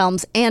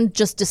realms and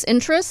just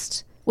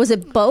disinterest? Was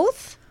it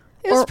both?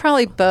 It was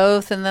probably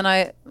both. And then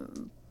I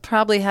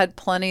probably had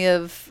plenty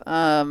of,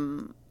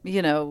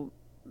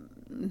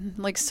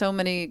 like so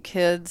many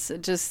kids,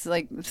 just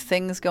like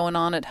things going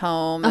on at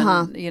home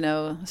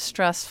and,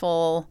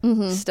 stressful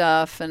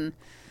stuff. And,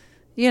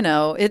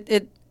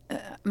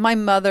 my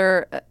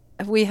mother,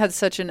 we had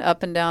such an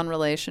up and down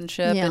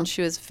relationship and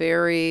she was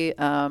very,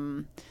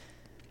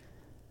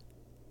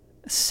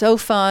 so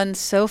fun,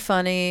 so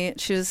funny.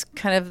 She was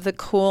kind of the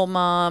cool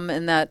mom,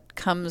 and that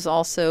comes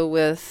also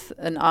with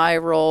an eye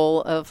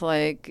roll of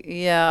like,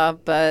 yeah,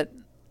 but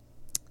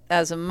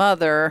as a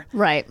mother,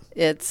 right,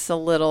 it's a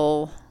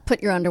little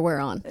put your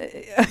underwear on,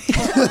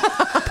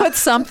 put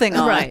something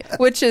on, right,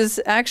 which is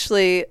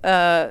actually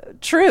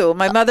true.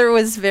 My mother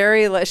was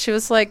she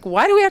was like,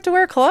 why do we have to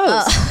wear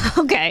clothes?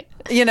 Okay,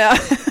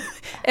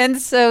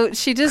 and so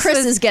she just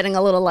Chris is getting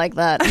a little like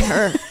that.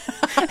 Her.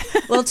 A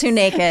little too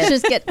naked.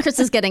 Chris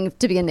is getting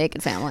to be a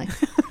naked family.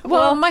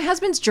 Well, my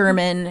husband's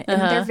German,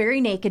 and they're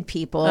very naked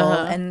people.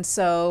 And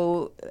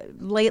so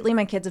lately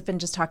my kids have been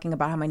just talking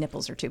about how my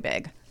nipples are too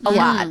big. A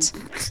lot.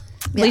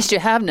 At least you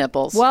have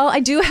nipples. Well,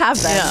 I do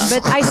have them.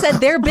 But I said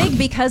they're big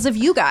because of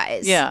you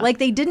guys. Yeah. Like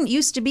they didn't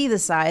used to be the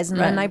size, and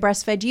then I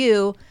breastfed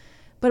you.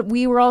 But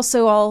we were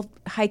also all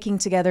hiking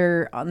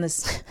together on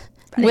this...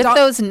 With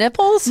those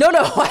nipples? No.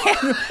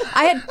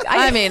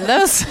 I mean,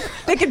 those...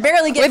 They could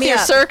barely get with me your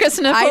up. Circus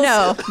nipples? I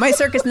know. My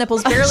circus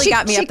nipples barely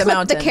got me up the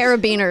mountain. She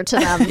clipped the carabiner to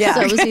them,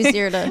 so it was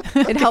easier to...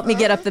 It helped me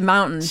get up the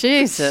mountain.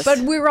 Jesus. But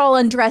we were all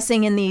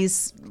undressing in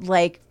these,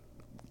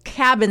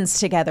 cabins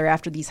together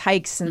after these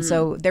hikes, and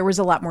so there was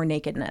a lot more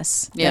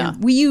nakedness. Yeah.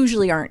 And we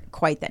usually aren't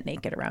quite that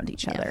naked around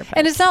each other. But.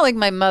 And it's not like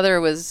my mother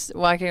was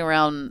walking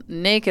around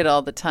naked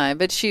all the time,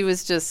 but she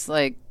was just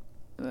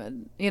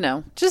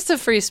just a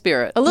free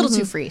spirit. A little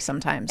too free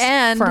sometimes.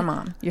 And for a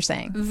mom, you're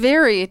saying.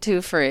 Very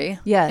too free.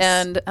 Yes.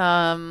 And,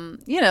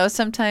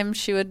 sometimes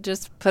she would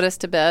just put us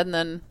to bed and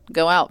then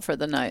go out for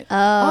the night.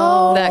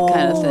 Oh. That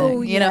kind of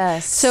thing.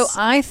 Yes. So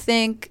I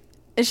think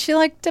she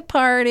liked to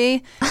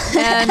party.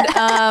 And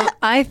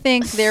I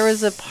think there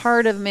was a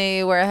part of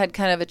me where I had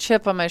kind of a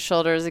chip on my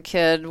shoulder as a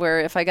kid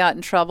where if I got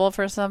in trouble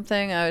for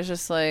something, I was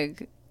just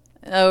like...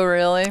 Oh,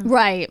 really?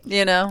 Right.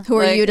 Who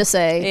are you to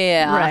say?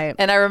 Yeah. Right.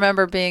 And I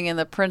remember being in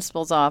the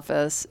principal's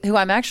office, who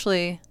I'm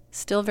actually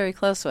still very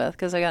close with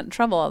because I got in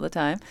trouble all the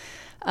time.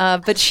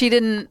 But she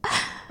didn't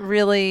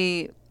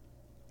really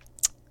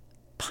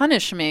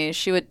punish me.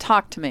 She would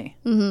talk to me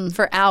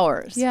for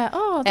hours. Yeah.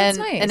 Oh, that's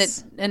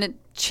nice. And it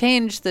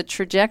changed the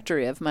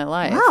trajectory of my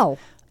life. Wow.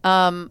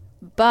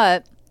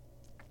 But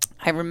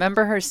I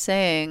remember her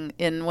saying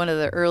in one of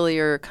the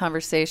earlier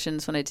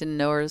conversations when I didn't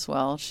know her as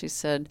well, she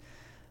said,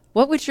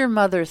 what would your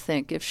mother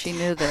think if she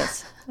knew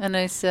this? And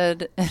I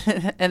said,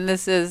 and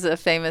this is a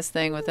famous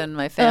thing within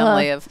my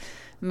family of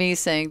me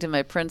saying to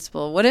my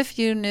principal, what if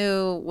you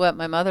knew what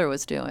my mother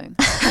was doing?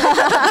 I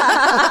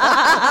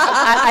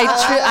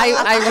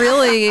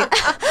really,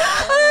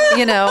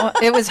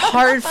 it was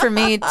hard for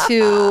me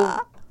to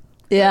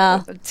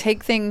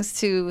take things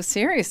too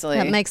seriously.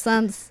 That makes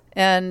sense.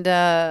 And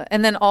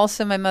then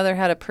also my mother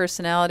had a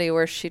personality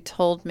where she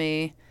told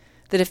me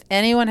that if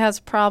anyone has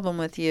a problem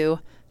with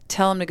you,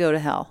 tell them to go to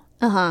hell.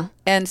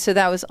 And so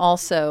that was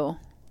also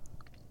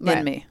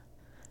in me.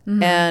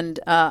 And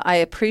I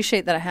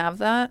appreciate that I have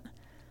that.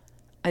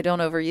 I don't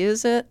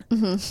overuse it.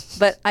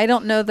 But I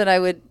don't know that I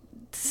would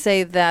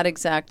say that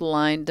exact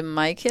line to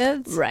my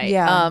kids. Right.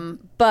 Yeah.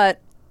 But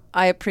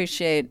I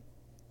appreciate,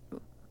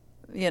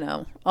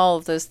 all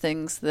of those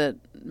things that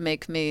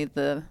make me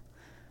the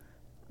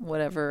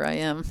whatever I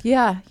am.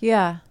 Yeah.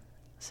 Yeah.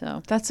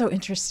 So That's so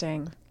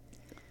interesting.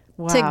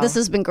 Wow. Tig, this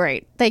has been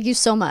great. Thank you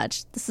so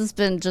much. This has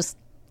been just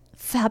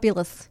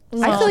fabulous.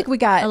 I feel like we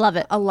got I love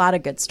it. a lot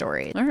of good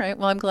stories. all right.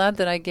 Well, I'm glad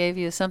that I gave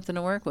you something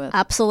to work with.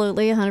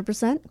 Absolutely,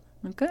 100%.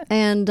 Okay.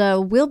 And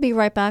we'll be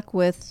right back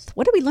with,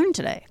 what did we learn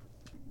today?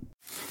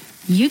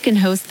 You can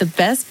host the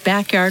best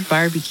backyard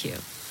barbecue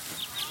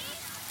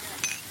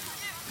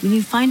when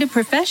you find a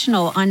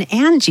professional on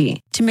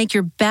Angie to make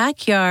your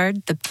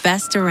backyard the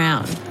best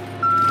around.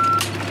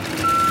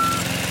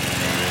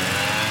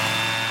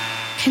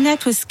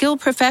 Connect with skilled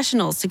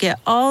professionals to get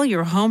all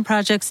your home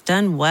projects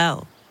done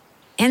well.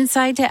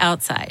 Inside to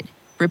outside,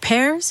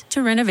 repairs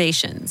to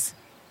renovations.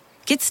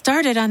 Get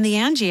started on the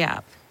Angie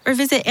app or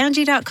visit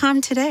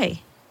Angie.com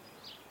today.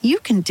 You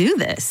can do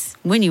this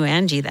when you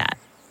Angie that.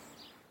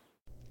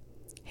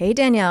 Hey,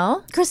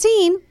 Danielle.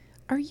 Christine.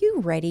 Are you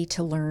ready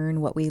to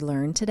learn what we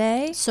learned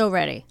today? So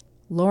ready.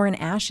 Lauren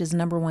Ash's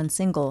 #1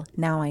 single,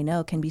 Now I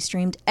Know, can be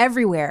streamed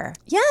everywhere.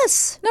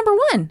 Yes.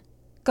 #1.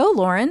 Go,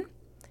 Lauren.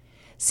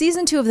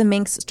 Season 2 of The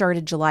Minx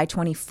started July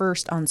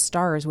 21st on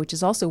Starz, which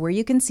is also where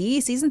you can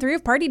see Season 3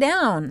 of Party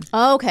Down.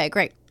 Okay,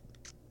 great.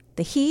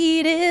 The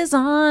heat is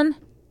on,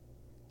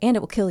 and it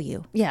will kill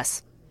you.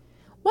 Yes.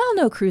 While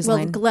no cruise Well,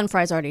 line... Glenn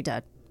Fry's already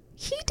dead.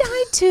 He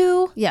died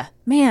too? Yeah.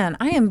 Man,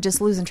 I am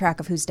just losing track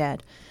of who's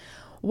dead.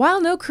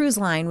 While no cruise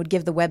line would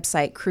give the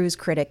website Cruise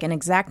Critic an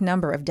exact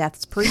number of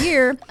deaths per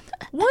year,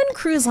 one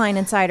cruise line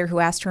insider who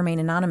asked to remain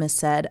anonymous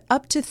said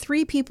up to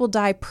 3 people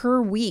die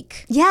per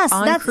week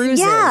on cruises.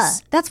 Yeah,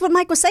 that's what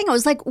Mike was saying. I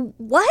was like,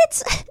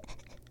 what?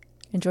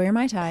 Enjoy your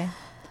Mai Tai.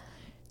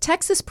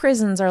 Texas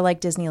prisons are like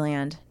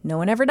Disneyland. No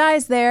one ever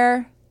dies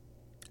there.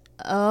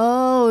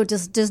 Oh,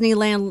 does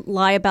Disneyland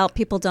lie about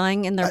people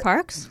dying in their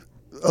parks?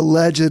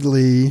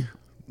 Allegedly,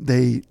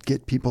 they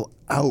get people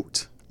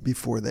out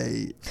before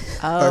they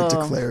are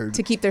declared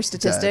to keep their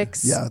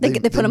statistics. Dead. Yeah, They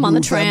put them on the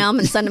move tram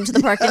and send them to the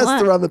parking Yes,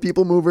 lot. they're on the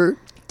people mover.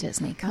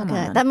 Disney, come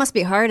on. That must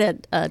be hard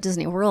at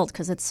Disney World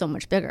because it's so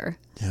much bigger.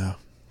 Yeah.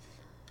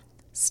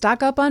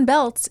 Stock up on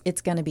belts. It's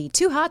going to be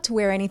too hot to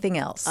wear anything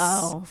else.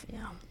 Oh,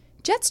 yeah.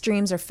 Jet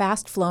streams are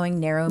fast-flowing,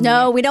 narrow.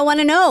 No, we don't want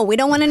to know. We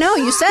don't want to know.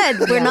 You said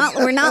we're not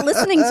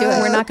listening to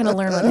it. We're not going to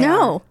learn what they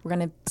No. are. We're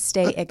going to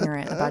stay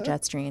ignorant about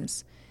jet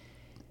streams.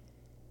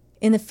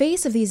 In the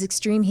face of these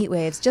extreme heat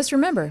waves, just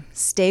remember,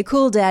 stay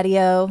cool,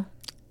 Daddy-O.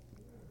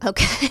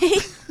 Okay.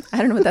 I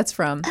don't know what that's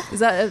from.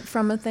 Is that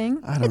from a thing?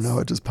 I don't know.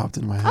 It just popped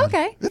in my head.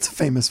 Okay. It's a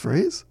famous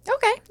phrase.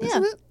 Okay.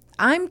 Isn't it?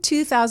 I'm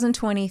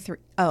 2023.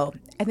 Oh,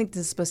 I think this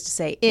is supposed to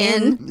say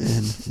In.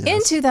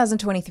 In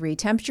 2023,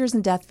 temperatures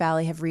in Death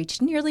Valley have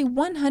reached nearly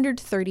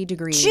 130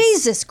 degrees.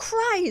 Jesus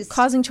Christ.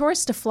 Causing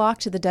tourists to flock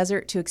to the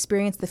desert to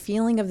experience the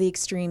feeling of the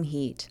extreme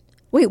heat.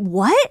 Wait,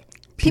 what?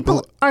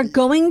 People are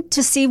going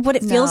to see what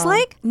it feels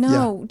like?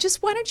 No.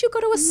 Just why don't you go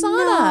to a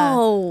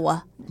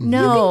sauna?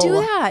 No. You can do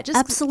that. Just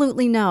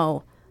absolutely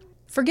no.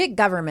 forget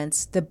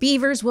governments. The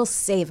beavers will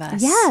save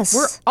us. Yes.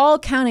 We're all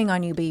counting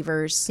on you,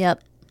 beavers.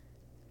 Yep.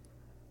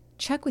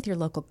 Check with your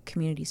local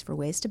communities for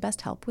ways to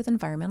best help with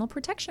environmental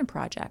protection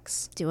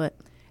projects. Do it.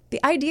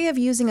 The idea of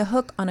using a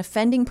hook on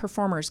offending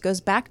performers goes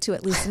back to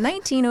at least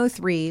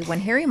 1903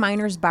 when Harry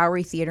Miner's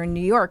Bowery Theater in New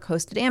York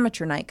hosted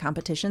amateur night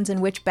competitions in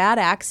which bad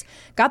acts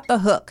got the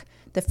hook,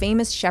 the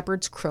famous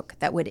shepherd's crook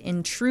that would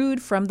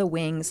intrude from the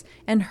wings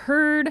and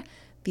herd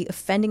the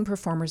offending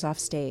performers off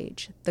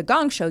stage. The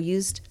Gong Show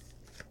used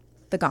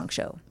the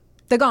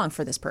gong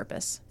for this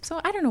purpose.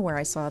 So I don't know where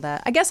I saw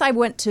that. I guess I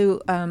went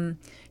to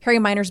Harry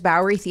Miner's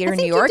Bowery Theater in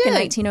New York in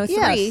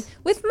 1903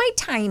 with my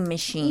time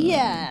machine.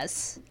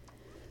 Yes.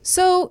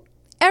 So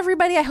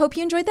everybody, I hope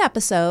you enjoyed the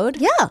episode.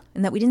 Yeah.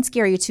 And that we didn't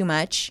scare you too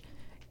much.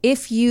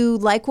 If you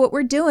like what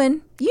we're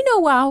doing, you know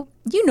wow.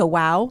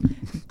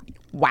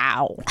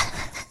 Wow.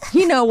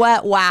 You know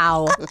what?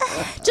 Wow.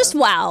 Just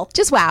wow.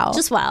 Just wow.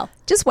 Just wow.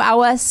 Just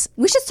wow us.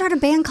 We should start a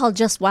band called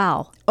Just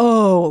Wow.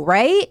 Oh,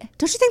 right?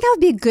 Don't you think that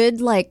would be a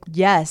good,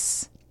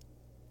 Yes.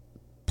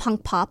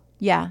 punk pop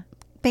Yeah.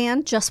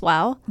 band? Just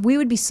Wow. We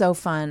would be so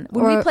fun.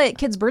 Would we play at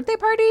kids' birthday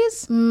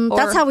parties?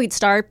 That's how we'd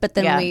start, but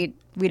then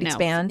we'd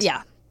expand.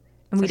 Yeah.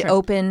 And we'd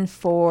open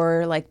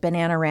for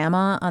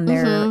Bananarama on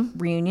their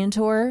reunion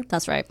tour.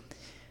 That's right.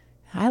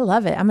 I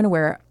love it. I'm going to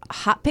wear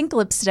hot pink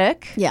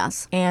lipstick.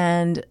 Yes.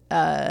 And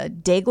a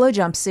Dayglow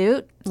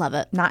jumpsuit. Love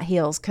it. Not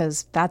heels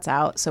because that's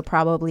out. So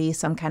probably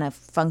some kind of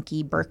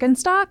funky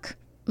Birkenstock.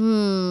 I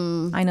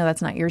know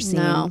that's not your scene.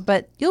 No.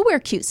 But you'll wear a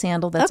cute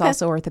sandal that's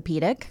also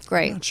orthopedic.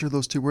 Great. I'm not sure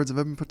those 2 words have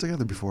ever been put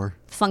together before.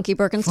 Funky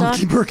Birkenstock?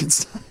 Funky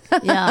Birkenstock.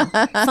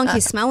 Yeah. Funky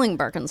smelling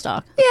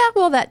Birkenstock. Yeah,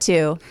 well, that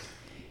too.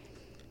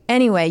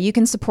 Anyway, you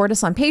can support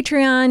us on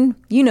Patreon.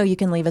 You know you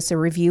can leave us a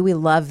review. We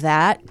love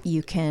that.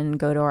 You can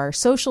go to our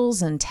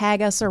socials and tag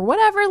us or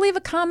whatever. Leave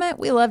a comment.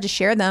 We love to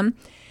share them.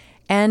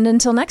 And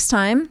until next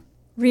time,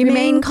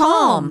 remain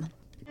calm.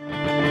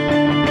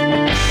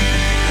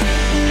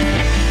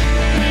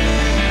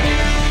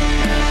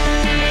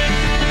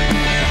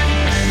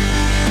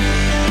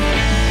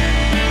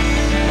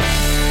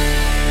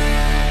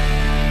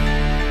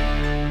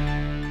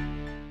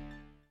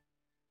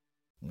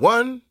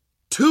 One,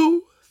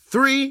 2,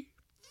 3,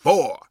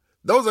 4.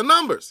 Those are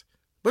numbers.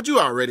 But you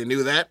already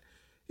knew that.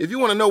 If you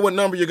want to know what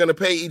number you're going to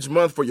pay each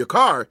month for your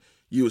car,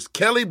 use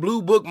Kelley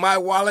Blue Book My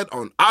Wallet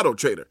on Auto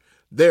Trader.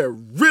 They're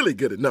really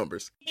good at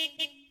numbers.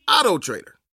 Auto Trader.